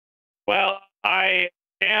 Well, I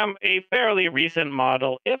am a fairly recent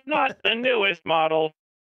model, if not the newest model.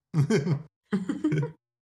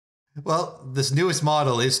 Well, this newest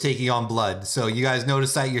model is taking on blood, so you guys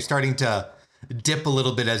notice that you're starting to dip a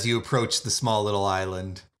little bit as you approach the small little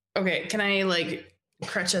island. Okay, can I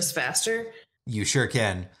crutch us faster? You sure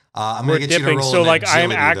can. I'm gonna get you to roll. So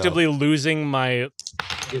I'm actively losing my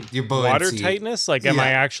your water tightness. Am I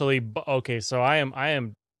actually okay? So I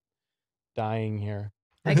am dying here.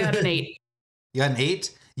 I got an 8. You got an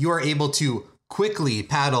 8. You are able to quickly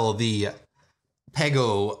paddle the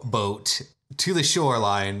Pego boat to the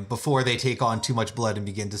shoreline before they take on too much blood and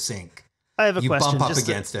begin to sink. I have a question. You bump up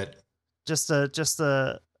against it. Just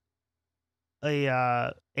a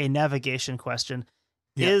navigation question.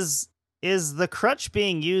 Yeah. Is the crutch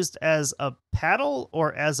being used as a paddle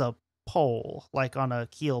or as a pole, like on a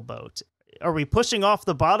keel boat? Are we pushing off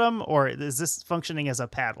the bottom, or is this functioning as a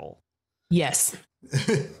paddle? Yes.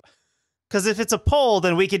 Because if it's a pole,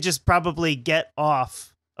 then we could just probably get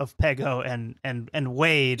off Pego and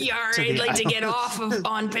wade. Yeah, all right, I'd like to get off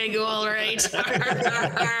on Pego, all right.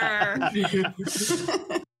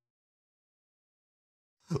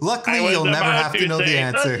 Luckily, you'll never have to know the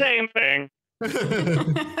answer. The same thing.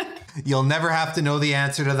 You'll never have to know the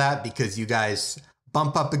answer to that because you guys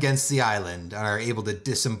bump up against the island and are able to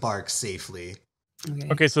disembark safely.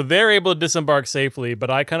 Okay, so they're able to disembark safely, but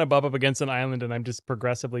I kind of bump up against an island and I'm just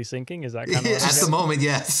progressively sinking. Is that kind of at the moment?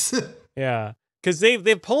 Yes. Yeah, because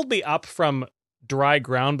they've pulled me up from dry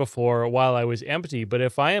ground before while I was empty. But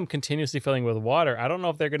if I am continuously filling with water, I don't know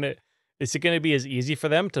if they're gonna. Is it going to be as easy for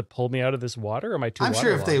them to pull me out of this water? Or am I too? I'm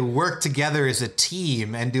sure if they work together as a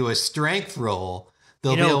team and do a strength roll,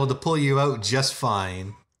 they'll be able to pull you out just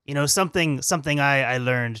fine. You know, something I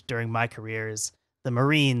learned during my career is the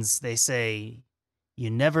Marines, they say,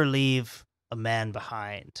 you never leave a man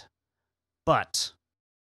behind. But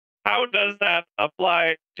how does that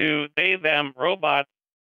apply to they, them, robots?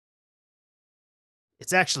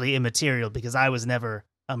 It's actually immaterial because I was never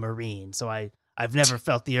a Marine, so I've never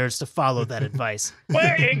felt the urge to follow that advice.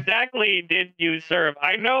 Where exactly did you serve?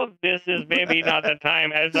 I know this is maybe not the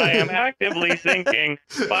time as I am actively sinking,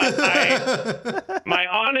 but my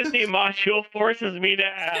honesty module forces me to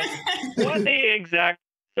ask, what the exact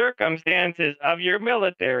circumstances of your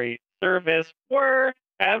military service were,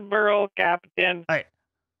 Admiral Captain?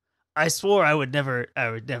 I swore I would never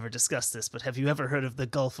discuss this, but have you ever heard of the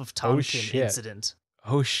Gulf of Tonkin incident?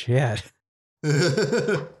 Oh shit.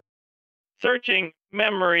 Searching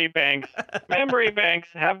memory banks. Memory banks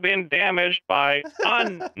have been damaged by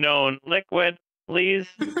unknown liquid. Please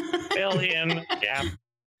fill in gap.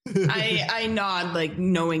 I nod like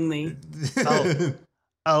knowingly.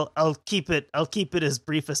 I'll keep it as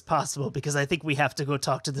brief as possible because I think we have to go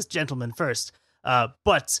talk to this gentleman first.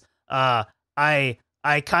 But I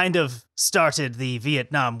kind of started the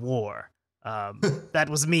Vietnam War. That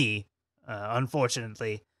was me,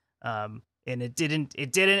 unfortunately. And it didn't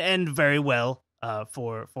end very well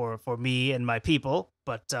for me and my people,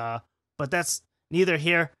 but that's neither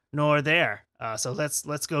here nor there. So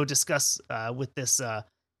let's go discuss with this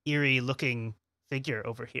eerie looking figure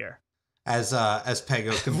over here. As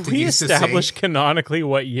Pego continues we establish to sing, canonically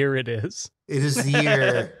what year it is. It is the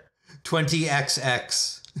year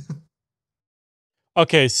 20XX.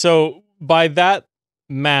 Okay, so by that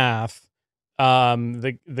math,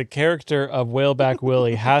 the character of Whaleback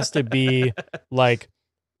Willie has to be like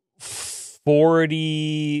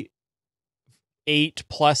 48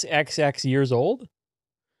 plus XX years old,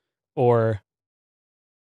 or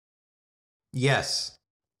yes.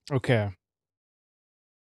 Okay.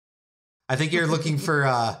 I think you're looking for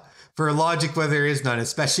logic where there is none,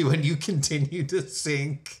 especially when you continue to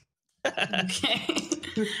sink. Okay.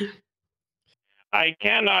 I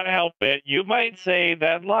cannot help it. You might say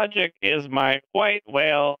that logic is my white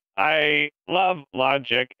whale. I love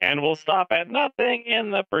logic and will stop at nothing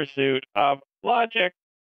in the pursuit of logic.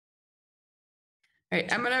 All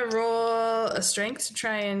right, I'm going to roll a strength to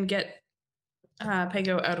try and get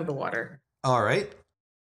Pego out of the water. All right.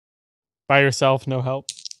 By yourself, no help.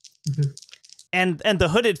 And the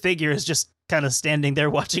hooded figure is just kind of standing there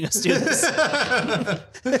watching us do this.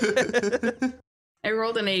 I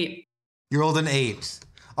rolled an 8. You rolled an 8.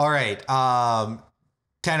 All right.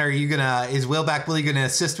 Tanner, is Whaleback Willie gonna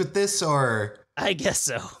assist with this, or? I guess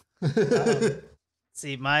so.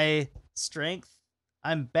 See, my strength.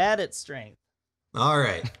 I'm bad at strength. All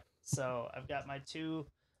right. So I've got my two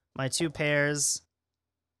pairs.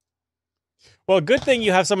 Well, good thing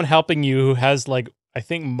you have someone helping you who has like I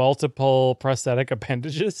think multiple prosthetic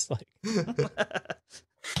appendages. Like.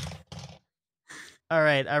 All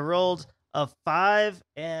right, I rolled a 5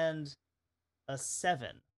 and a 7.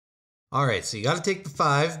 All right, so you got to take the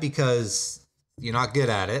 5 because you're not good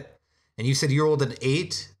at it. And you said you rolled an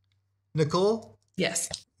 8, Nicole? Yes.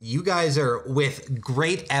 You guys are, with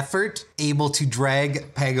great effort, able to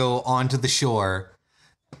drag Pego onto the shore,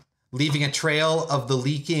 leaving a trail of the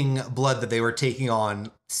leaking blood that they were taking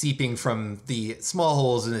on, seeping from the small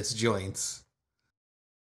holes in its joints.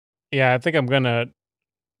 Yeah, I think I'm going to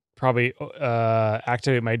probably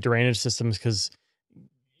activate my drainage systems because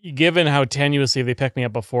given how tenuously they picked me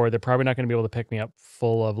up before, they're probably not going to be able to pick me up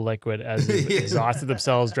full of liquid as they've exhausted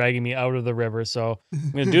themselves, dragging me out of the river. So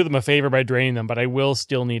I'm going to do them a favor by draining them, but I will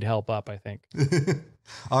still need help up, I think.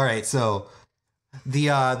 All right, so the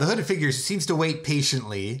hooded figure seems to wait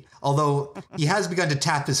patiently, although he has begun to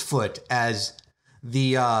tap his foot as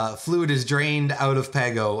the fluid is drained out of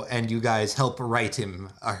Pego, and you guys help right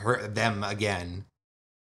them again.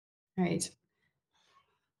 All right.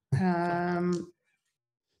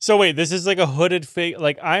 So wait, this is like a hooded figure.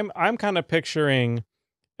 Like I'm kind of picturing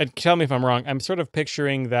and tell me if I'm wrong, I'm sort of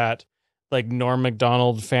picturing that like Norm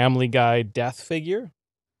Macdonald Family Guy death figure.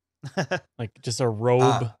 Like just a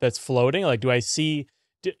robe that's floating. Like, do I see?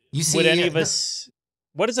 Would any of us?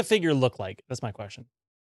 What does a figure look like? That's my question.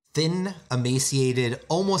 Thin, emaciated,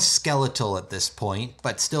 almost skeletal at this point,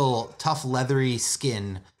 but still tough, leathery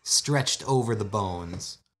skin stretched over the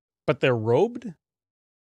bones. But they're robed?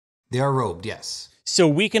 They are robed, yes. So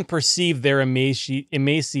we can perceive their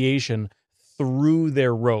emaciation through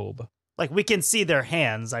their robe. Like we can see their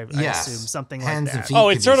hands, I assume, something hands like that. And feet Oh,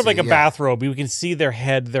 it's sort of like a yeah. bathrobe. We can see their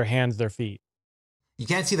head, their hands, their feet. You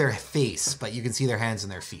can't see their face, but you can see their hands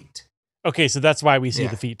and their feet. Okay, so that's why we see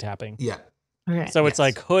the feet tapping. Yeah. Okay. So it's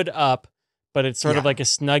like hood up, but it's sort of like a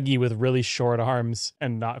Snuggie with really short arms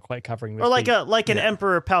and not quite covering the Or like feet. an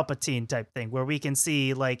Emperor Palpatine type thing where we can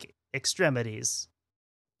see like extremities.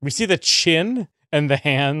 We see the chin and the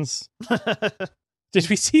hands. Did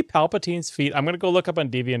we see Palpatine's feet? I'm gonna go look up on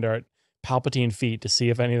DeviantArt Palpatine feet to see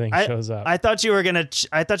if anything shows up. I thought you were gonna check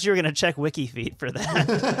WikiFeet for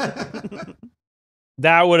that.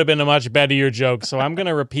 That would have been a much better joke. So I'm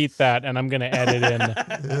gonna repeat that and I'm gonna edit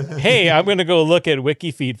in. Hey, I'm gonna go look at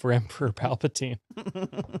WikiFeet for Emperor Palpatine.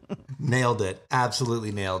 Nailed it.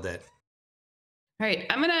 Absolutely nailed it. All right,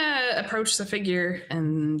 I'm gonna approach the figure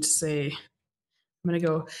and say, I'm gonna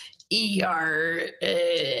go, ER,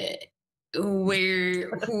 who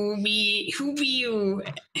be you,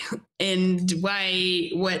 and why,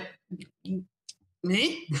 what?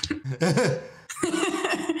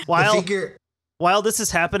 While this is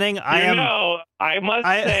happening, I must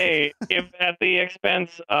say, if at the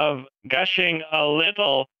expense of gushing a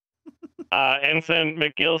little, Ensign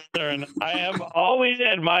McGilstern, I have always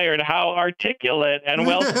admired how articulate and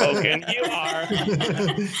well-spoken you are.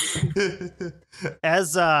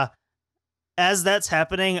 As that's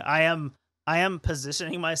happening, I am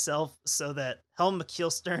positioning myself so that Helm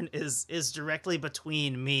McGilstern is directly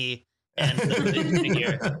between me and the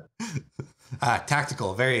figure.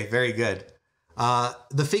 Tactical. Very, very good.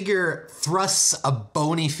 The figure thrusts a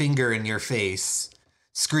bony finger in your face,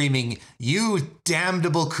 screaming, "You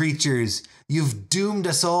damnable creatures! You've doomed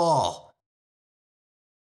us all!"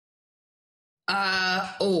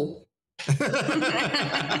 Yeah,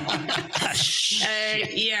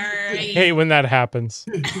 Hey, when that happens.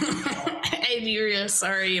 I'd be real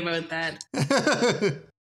sorry about that.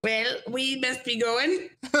 Well, we must be going.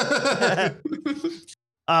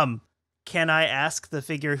 Can I ask the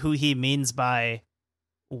figure who he means by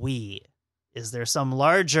we? Is there some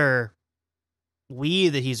larger we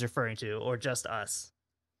that he's referring to, or just us?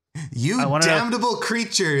 You damnable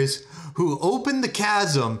creatures who opened the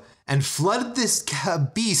chasm and flooded this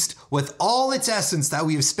beast with all its essence that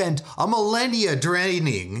we have spent a millennia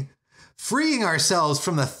draining, freeing ourselves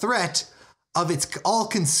from the threat of its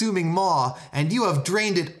all-consuming maw, and you have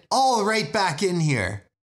drained it all right back in here.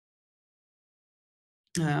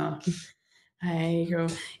 Oh, I go,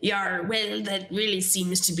 yeah, well, that really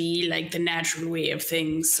seems to be like the natural way of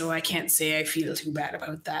things, so I can't say I feel too bad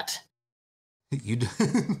about that. You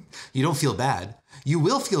don't feel bad. You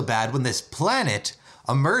will feel bad when this planet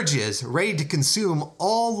emerges ready to consume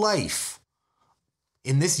all life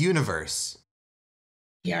in this universe.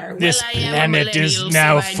 Yeah, well, this planet is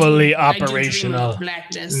now fully operational.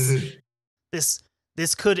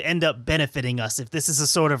 This could end up benefiting us if this is a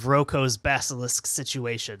sort of Roko's basilisk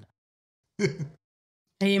situation.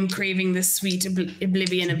 I am craving the sweet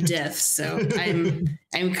oblivion of death, so I'm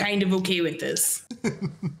kind of okay with this.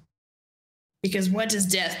 Because what is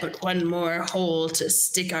death but one more hole to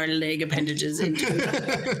stick our leg appendages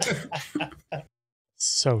into?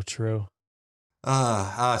 So true.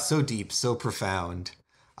 So deep, so profound.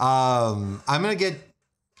 I'm gonna get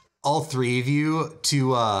all three of you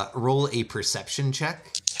to roll a perception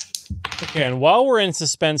check. Okay, and while we're in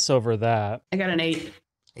suspense over that, I got an 8.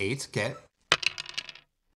 8, okay.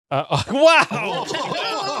 Wow!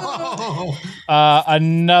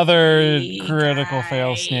 Another Snake critical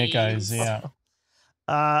fail, Snake Eyes. Yeah.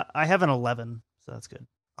 I have an 11, so that's good.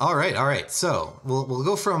 All right. So we'll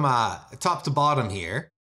go from top to bottom here.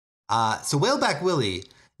 So Whaleback Willie,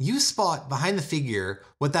 you spot behind the figure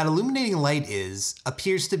what that illuminating light is.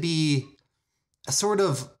 Appears to be a sort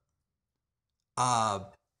of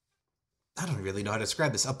I don't really know how to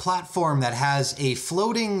describe this. A platform that has a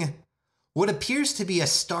floating, what appears to be a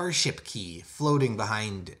starship key floating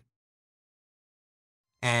behind it.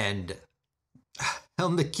 And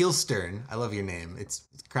Helm McGilstern, I love your name. It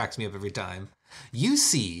cracks me up every time. You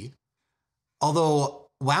see, although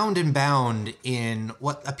wound and bound in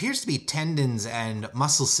what appears to be tendons and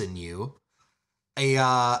muscle sinew,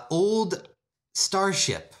 a old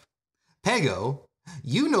starship. Pego,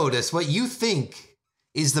 you notice what you think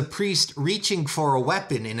is the priest reaching for a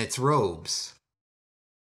weapon in its robes.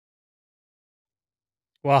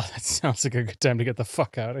 Well, that sounds like a good time to get the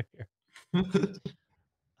fuck out of here.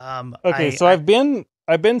 Okay, I've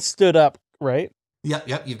been stood up, right?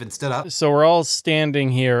 Yep, you've been stood up. So we're all standing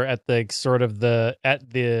here at the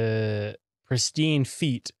pristine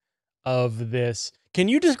feet of this. Can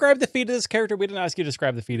you describe the feet of this character? We didn't ask you to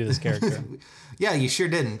describe the feet of this character. Yeah, you sure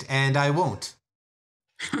didn't, and I won't.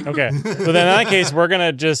 Okay. So then in that case, we're going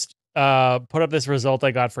to just put up this result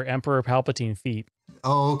I got for Emperor Palpatine feet.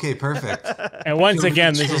 Oh, okay, perfect. And once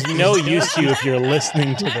again, this is no use to you if you're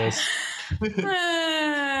listening to this. We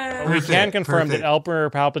can confirm that Emperor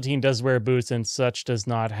Palpatine does wear boots and such does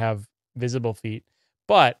not have visible feet.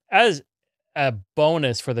 But as a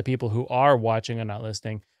bonus for the people who are watching and not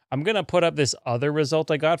listening, I'm going to put up this other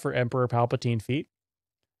result I got for Emperor Palpatine feet.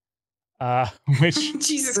 Which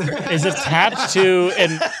Jesus Christ. is attached to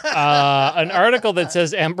an article that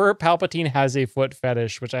says Emperor Palpatine has a foot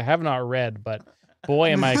fetish, which I have not read, but boy,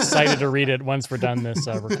 am I excited to read it once we're done this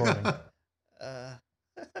recording.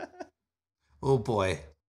 Oh boy.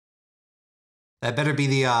 That better be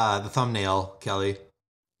the thumbnail, Kelly.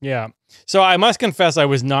 Yeah. So I must confess I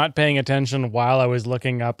was not paying attention while I was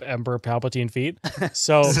looking up Emperor Palpatine feet.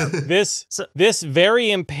 So this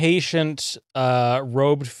very impatient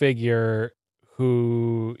robed figure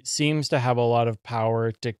who seems to have a lot of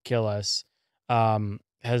power to kill us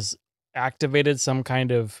has activated some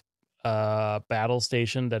kind of battle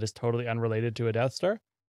station that is totally unrelated to a Death Star.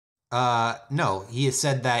 No, he has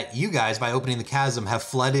said that you guys, by opening the chasm, have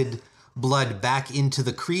flooded blood back into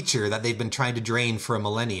the creature that they've been trying to drain for a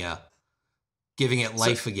millennia, giving it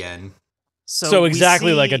life again. So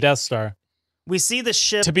exactly like a Death Star. We see the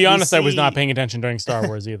ship. To be honest, I was not paying attention during Star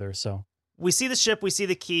Wars either, so. We see the ship, we see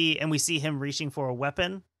the key, and we see him reaching for a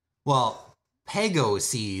weapon. Well, Pego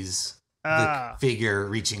sees the figure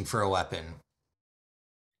reaching for a weapon.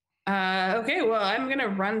 Okay, well, I'm going to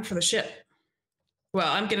run for the ship.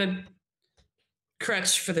 Well, I'm going to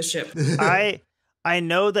crutch for the ship. I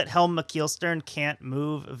know that Helm McKeelstern can't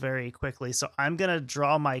move very quickly, so I'm going to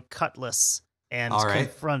draw my cutlass and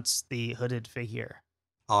confront the hooded figure.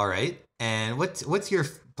 All right. And what's your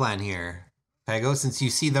plan here, Pego, since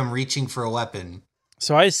you see them reaching for a weapon?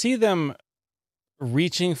 So I see them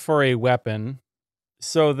reaching for a weapon.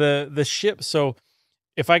 So the ship, so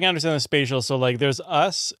if I can understand the spatial, so like there's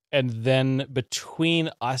us, and then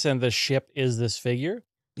between us and the ship is this figure.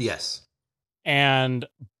 Yes. And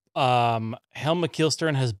Helm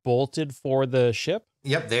McKeelstern has bolted for the ship.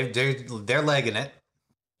 Yep, they're legging it.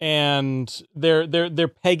 And they're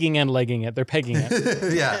pegging and legging it. They're pegging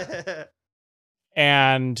it. Yeah.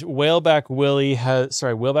 And Whaleback Willie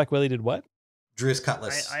did what? Drew his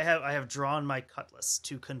cutlass. I have drawn my cutlass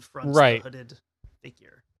to confront the hooded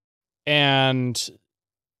figure. And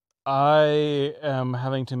I am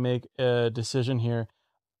having to make a decision here.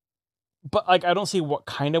 But like I don't see what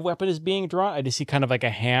kind of weapon is being drawn. I just see kind of like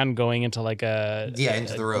a hand going into like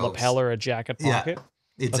into the robes. Lapel or a jacket pocket.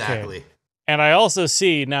 Yeah, exactly. Okay. And I also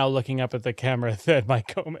see now looking up at the camera that my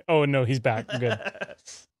no, he's back. Good.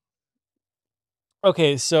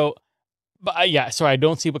 Okay, so so I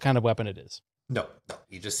don't see what kind of weapon it is. No,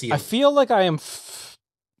 you just see. I feel like I am.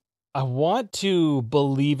 I want to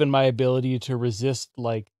believe in my ability to resist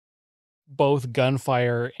like both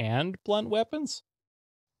gunfire and blunt weapons.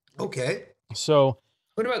 Okay. So,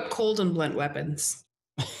 what about cold and blunt weapons?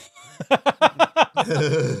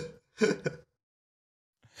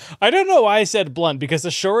 I don't know why I said blunt because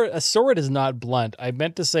a sword is not blunt. I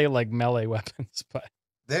meant to say like melee weapons, but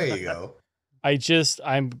there you go.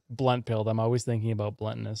 I'm blunt pilled. I'm always thinking about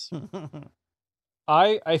bluntness.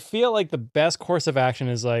 I feel like the best course of action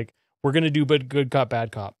is like we're gonna do good cop,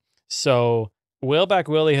 bad cop. So Whaleback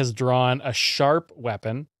Willie has drawn a sharp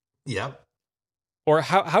weapon. Yep. Or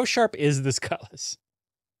how sharp is this cutlass?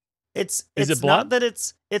 It's blunt?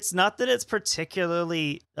 It's not that it's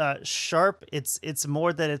particularly sharp. It's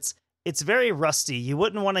more that it's very rusty. You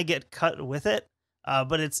wouldn't want to get cut with it,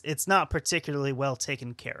 but it's not particularly well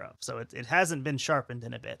taken care of. So it hasn't been sharpened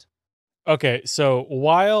in a bit. Okay,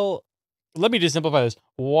 so let me just simplify this.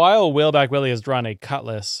 While Whaleback Willie has drawn a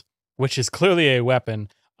cutlass, which is clearly a weapon,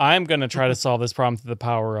 I'm going to try to solve this problem through the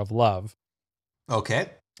power of love.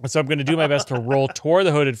 Okay. So I'm going to do my best to roll toward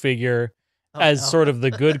the hooded figure as sort of the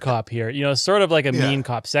good cop here. You know, sort of like a mean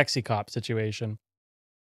cop, sexy cop situation.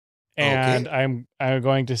 And I'm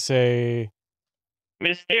going to say,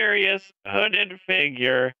 mysterious hooded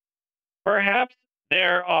figure, perhaps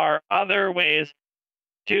there are other ways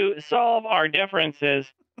to solve our differences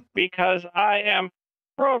because I am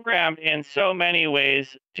programmed in so many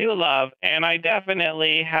ways to love, and I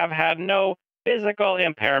definitely have had no physical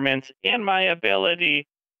impairments in my ability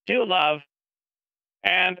to love.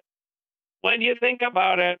 And when you think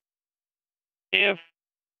about it, if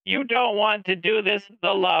you don't want to do this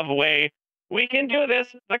the love way, we can do this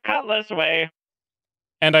the cutlass way.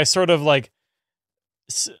 And I sort of like,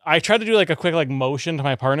 I try to do like a quick like motion to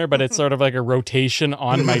my partner, but it's sort of like a rotation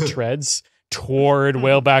on my treads toward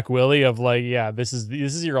Whaleback Willie of like, yeah, this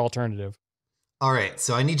is your alternative. All right,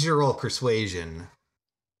 so I need you to roll persuasion.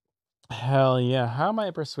 Hell yeah. How am I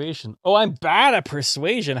at persuasion? Oh, I'm bad at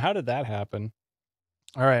persuasion. How did that happen?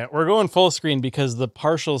 All right, we're going full screen because the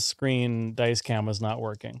partial screen dice cam was not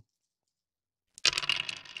working.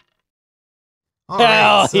 All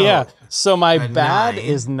Hell right, yeah. So my bad 9.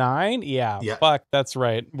 is 9? Yeah, Yeah. fuck, that's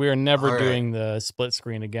right. We are never All right. doing the split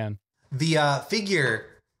screen again. The figure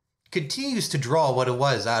continues to draw what it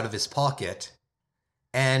was out of his pocket,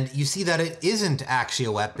 and you see that it isn't actually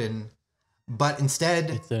a weapon, but instead...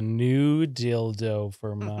 It's a new dildo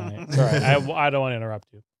for my... Sorry, I don't want to interrupt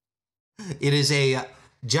you. It is a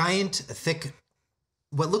giant, thick,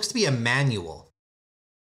 what looks to be a manual,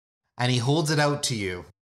 and he holds it out to you.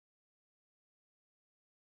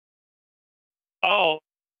 Oh,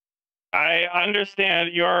 I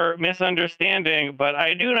understand your misunderstanding, but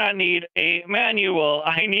I do not need a manual.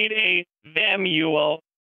 I need a themual.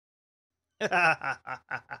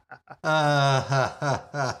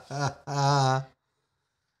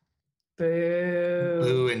 Boo.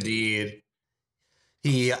 Boo, indeed.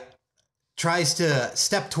 He tries to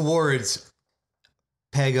step towards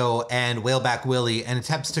Pego and Whaleback Willie and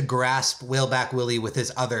attempts to grasp Whaleback Willie with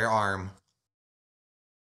his other arm.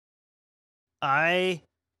 I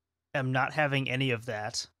am not having any of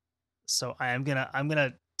that, so I'm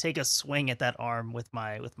gonna take a swing at that arm with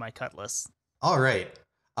my cutlass. All right.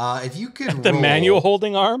 If you could The roll... manual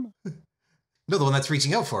holding arm? No, the one that's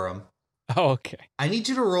reaching out for him. Oh, okay. I need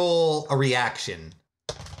you to roll a reaction.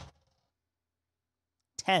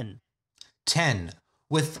 10. 10.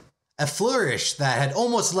 With a flourish that had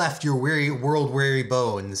almost left your world-weary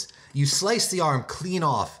bones, you slice the arm clean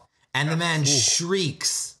off, and the man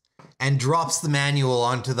shrieks and drops the manual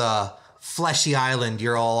onto the fleshy island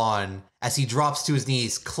you're all on as he drops to his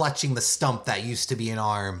knees, clutching the stump that used to be an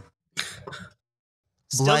arm.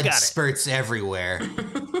 Blood spurts everywhere.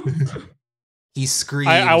 He screams.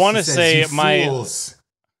 I want to says, say "You fools."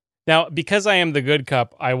 Now, because I am the good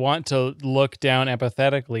cup, I want to look down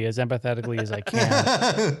empathetically as I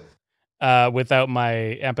can, without my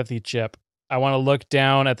empathy chip. I want to look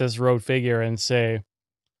down at this road figure and say,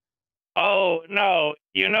 Oh, no.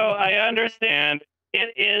 I understand.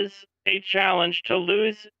 It is a challenge to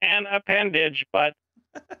lose an appendage, but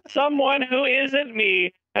someone who isn't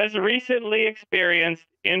me has recently experienced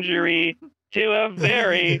injury to a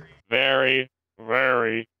very, very,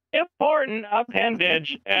 very important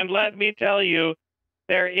appendage. And let me tell you,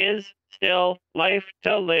 there is still life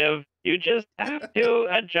to live. You just have to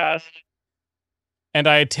adjust. and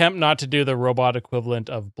I attempt not to do the robot equivalent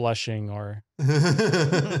of blushing or...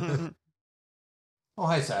 Oh,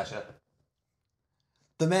 hi, Sasha.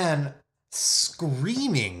 The man,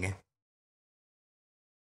 screaming,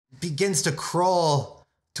 begins to crawl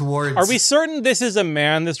towards... Are we certain this is a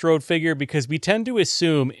man, this road figure? Because we tend to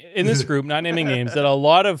assume, in this group, not naming names, that a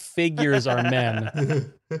lot of figures are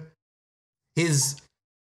men. His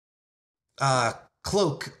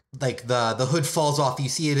cloak, like the hood falls off. You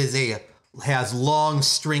see it has long,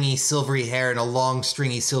 stringy, silvery hair and a long,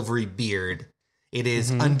 stringy, silvery beard. It is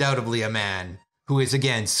undoubtedly a man who is,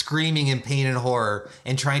 again, screaming in pain and horror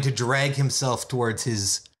and trying to drag himself towards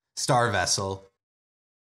his star vessel.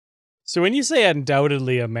 So when you say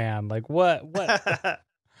undoubtedly a man, like what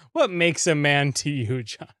makes a man to you,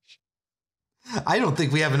 Josh? I don't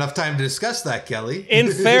think we have enough time to discuss that, Kelly.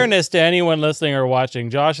 In fairness to anyone listening or watching,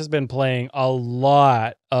 Josh has been playing a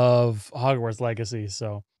lot of Hogwarts Legacy,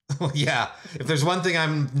 so... Yeah, if there's one thing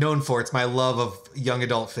I'm known for, it's my love of young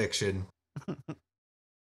adult fiction.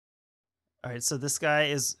 All right, so this guy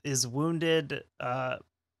is wounded,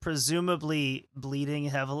 presumably bleeding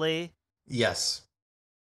heavily. Yes.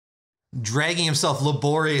 Dragging himself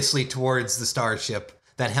laboriously towards the starship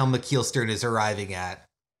that Helma Keelstern is arriving at.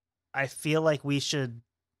 I feel like we should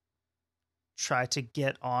try to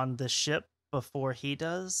get on the ship before he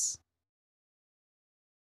does.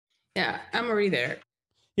 Yeah, I'm already there.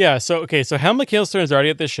 Yeah, so Helma Keelstern is already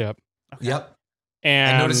at the ship. Okay. Yep.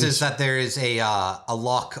 And notices that there is a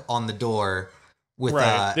lock on the door with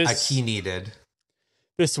a key needed.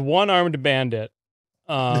 This one-armed bandit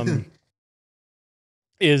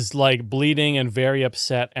is like bleeding and very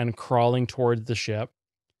upset and crawling towards the ship.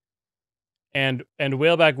 And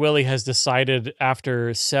Whaleback Willie has decided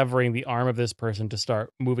after severing the arm of this person to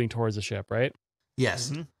start moving towards the ship, right?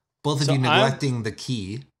 Yes. Both of So you neglecting the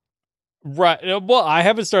key. Right. Well, I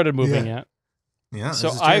haven't started moving yet. Yeah.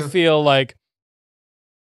 So I feel like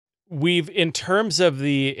in terms of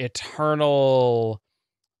the eternal,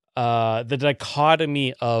 the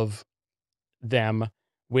dichotomy of them,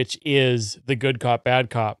 which is the good cop, bad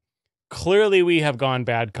cop, clearly we have gone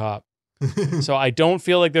bad cop. So I don't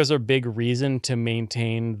feel like there's a big reason to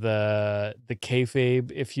maintain the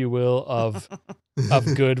kayfabe, if you will, of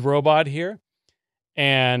good robot here.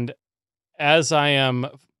 And as I am,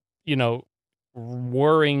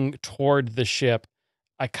 whirring toward the ship,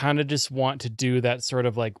 I kind of just want to do that sort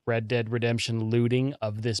of like Red Dead Redemption looting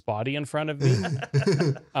of this body in front of me,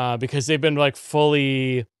 because they've been like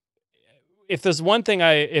fully. If there's one thing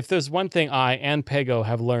I and Pego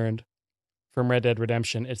have learned from Red Dead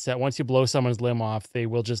Redemption, it's that once you blow someone's limb off, they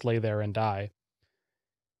will just lay there and die.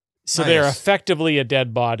 So they are effectively a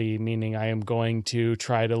dead body, meaning I am going to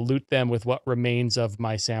try to loot them with what remains of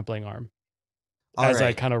my sampling arm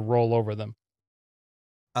I kind of roll over them.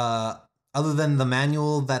 Other than the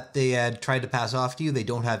manual that they had tried to pass off to you, they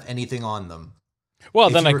don't have anything on them. Well,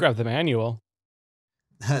 then I grab the manual.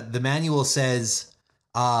 The manual says,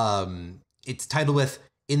 it's titled with,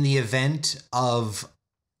 "In the event of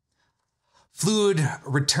fluid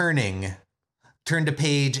returning, turn to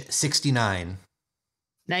page 69.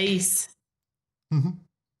 Nice.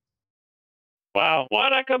 Wow,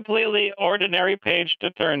 what a completely ordinary page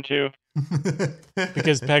to turn to.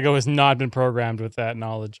 Because Pego has not been programmed with that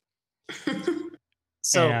knowledge.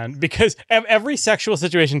 And because every sexual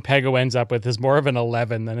situation Pego ends up with is more of an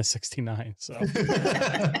 11 than a 69. So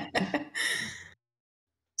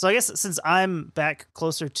I guess since I'm back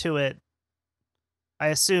closer to it, I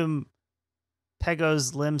assume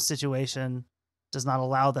Pego's limb situation does not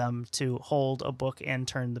allow them to hold a book and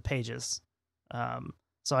turn the pages.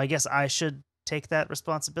 So I guess I should take that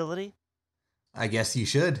responsibility. I guess you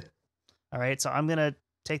should. All right, so I'm going to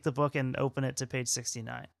take the book and open it to page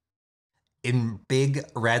 69. In big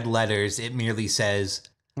red letters, it merely says,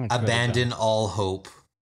 "Abandon all hope."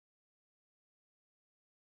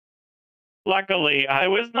 Luckily, I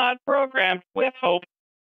was not programmed with hope.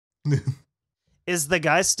 Is the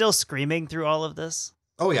guy still screaming through all of this?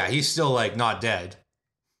 Oh yeah, he's still like not dead.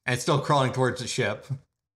 And still crawling towards the ship.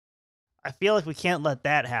 I feel like we can't let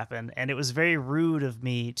that happen, and it was very rude of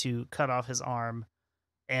me to cut off his arm,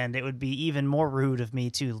 and it would be even more rude of me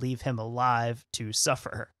to leave him alive to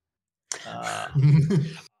suffer.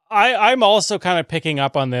 I'm also kind of picking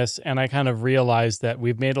up on this, and I kind of realized that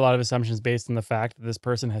we've made a lot of assumptions based on the fact that this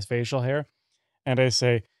person has facial hair. And I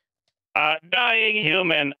say, dying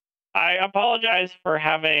human, I apologize for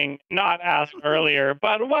having not asked earlier,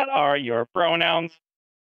 but what are your pronouns?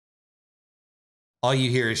 All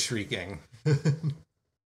you hear is shrieking.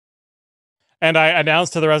 And I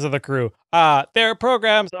announce to the rest of the crew, their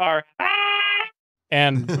programs are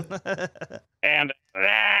and and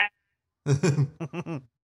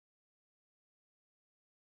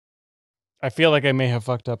I feel like I may have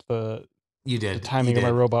fucked up the timing of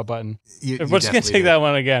my robot button. We're just going to take that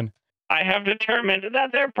one again. I have determined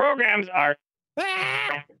that their programs are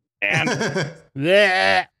and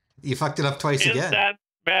you fucked it up twice again. Is that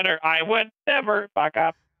better? I would never fuck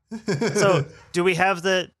up. So, do we have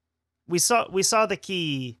we saw the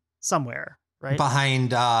key somewhere, right?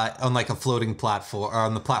 Behind on like a floating platform, or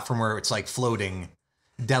on the platform where it's like floating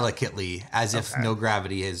delicately as if no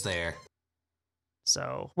gravity is there.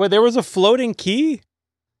 So, wait, there was a floating key?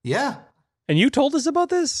 Yeah. And you told us about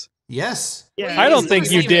this? Yes. Yeah, I don't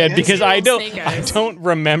think you did, because I don't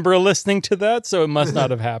remember listening to that, so it must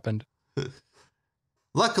not have happened.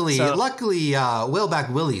 Luckily,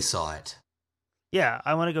 Whaleback Willie saw it. Yeah,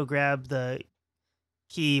 I want to go grab the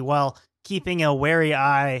key while keeping a wary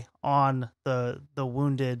eye on the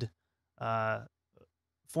wounded,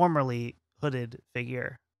 formerly hooded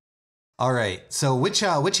figure. All right. So which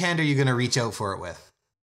hand are you going to reach out for it with?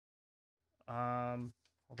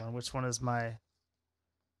 Hold on. Which one is my?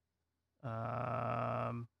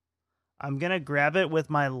 I'm gonna grab it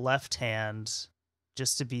with my left hand,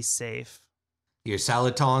 just to be safe. Your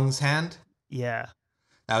salad tongs hand? Yeah.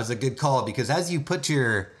 That was a good call, because as you put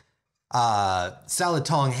your salad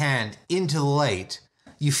tong hand into the light,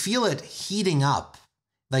 you feel it heating up.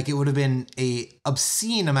 Like it would have been a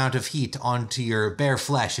obscene amount of heat onto your bare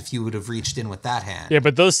flesh if you would have reached in with that hand. Yeah,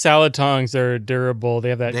 but those salad tongs are durable. They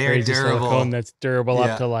have that crazy silicone that's durable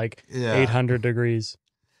up to like 800 degrees.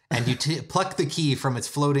 And you pluck the key from its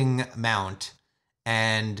floating mount,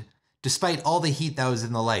 and despite all the heat that was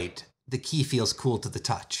in the light, the key feels cool to the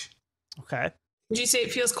touch. Okay. Would you say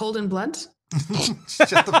it feels cold and blunt?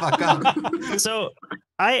 Shut the fuck up. So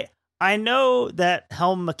I know that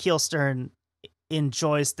Helm McKeelstern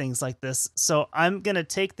enjoys things like this, so I'm gonna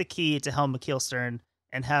take the key to Helm McKeelstern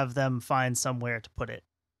and have them find somewhere to put it.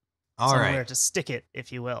 Somewhere to stick it,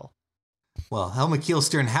 if you will. Well, Helm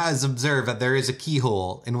McKeelstern has observed that there is a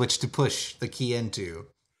keyhole in which to push the key into.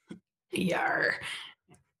 Yar.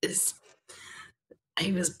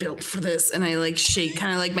 I was built for this, and I like shake,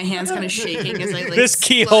 kind of like my hands kind of shaking as I like. This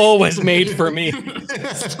keyhole was made for me.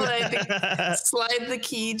 slide the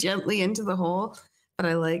key gently into the hole, but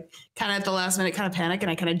I like kind of at the last minute kind of panic, and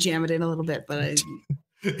I kind of jam it in a little bit, but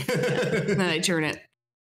and then I turn it.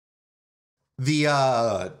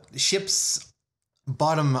 The ship's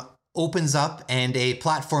bottom opens up, and a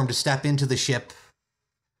platform to step into the ship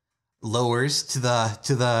lowers to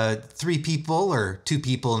the 3 people or 2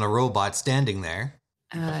 people and a robot standing there.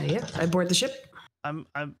 Yeah, I board the ship. I'm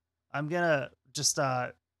gonna just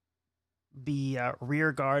be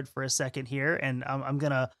rear guard for a second here, and I'm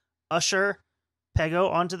gonna usher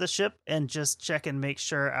Pego onto the ship and just check and make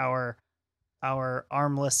sure our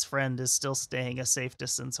armless friend is still staying a safe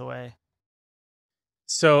distance away.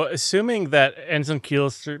 So, assuming that Ensign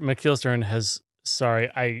McKeelstern has,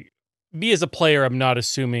 me as a player, I'm not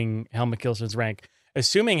assuming Helm McKeelstern's rank.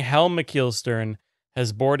 Assuming Helm McKeelstern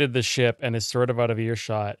has boarded the ship and is sort of out of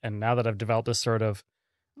earshot, and now that I've developed this sort of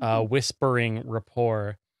whispering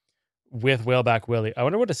rapport with Whaleback Willie, I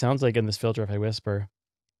wonder what it sounds like in this filter if I whisper.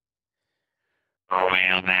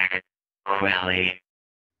 Whaleback Willie.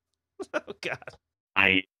 Oh, God.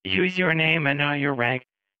 I use your name and not your rank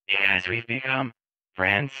because we've become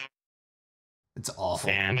friends. It's awful.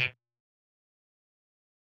 And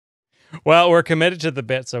well, we're committed to the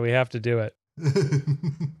bit, so we have to do it.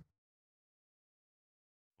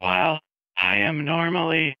 while I am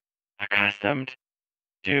normally accustomed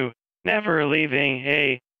to never leaving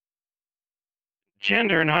a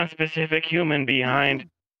gender non-specific human behind,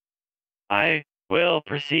 I will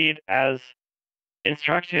proceed as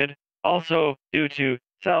instructed, also due to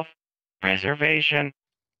self-preservation.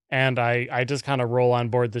 And I just kind of roll on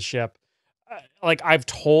board the ship. Like, I've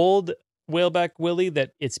told Whaleback Willie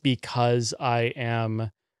that it's because I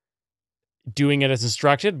am doing it as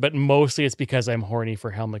instructed, but mostly it's because I'm horny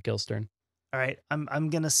for Helm McKeelstern. All right, I'm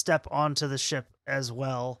gonna step onto the ship as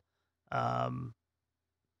well,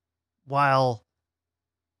 while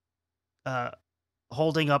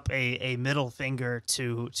holding up a middle finger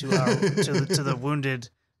to the wounded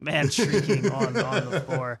man shrieking on the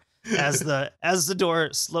floor as the door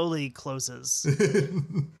slowly closes.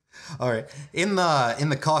 All right, in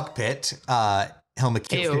the cockpit, Helm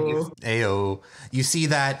McKeelstern. Ayo. You see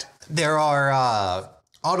that there are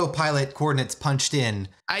autopilot coordinates punched in.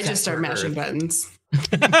 I just start mashing buttons.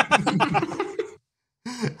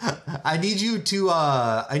 I need you to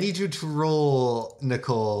roll,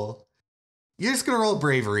 Nicole. You're just gonna roll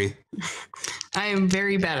bravery. I am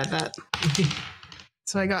very bad at that.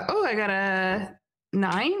 So I got a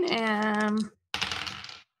 9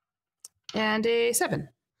 and a 7.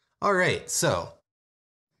 All right, so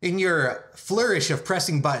in your flourish of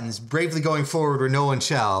pressing buttons, bravely going forward where no one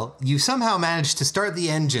shall, you somehow manage to start the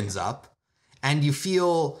engines up, and you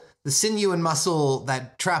feel the sinew and muscle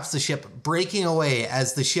that traps the ship breaking away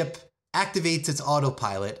as the ship activates its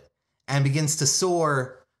autopilot and begins to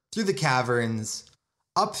soar through the caverns,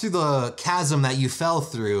 up through the chasm that you fell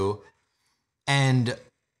through, and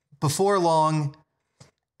before long,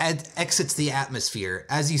 exits the atmosphere.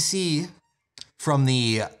 As you see from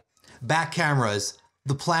the back cameras,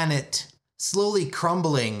 the planet slowly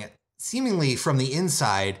crumbling, seemingly from the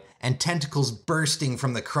inside, and tentacles bursting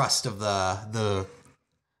from the crust of the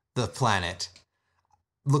planet.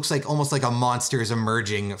 Looks like almost like a monster is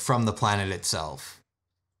emerging from the planet itself.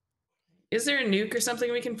 Is there a nuke or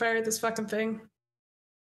something we can fire at this fucking thing?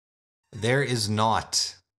 There is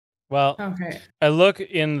not. Well, okay. I look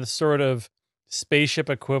in the sort of spaceship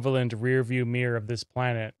equivalent rear view mirror of this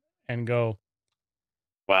planet and go,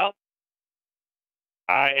 well,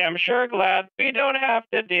 I am sure glad we don't have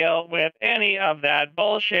to deal with any of that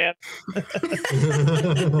bullshit.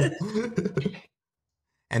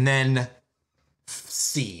 And then,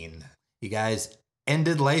 scene. You guys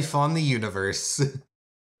ended life on the universe.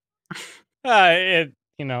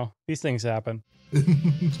 these things happen.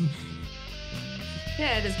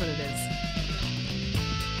 Yeah, it is what it is.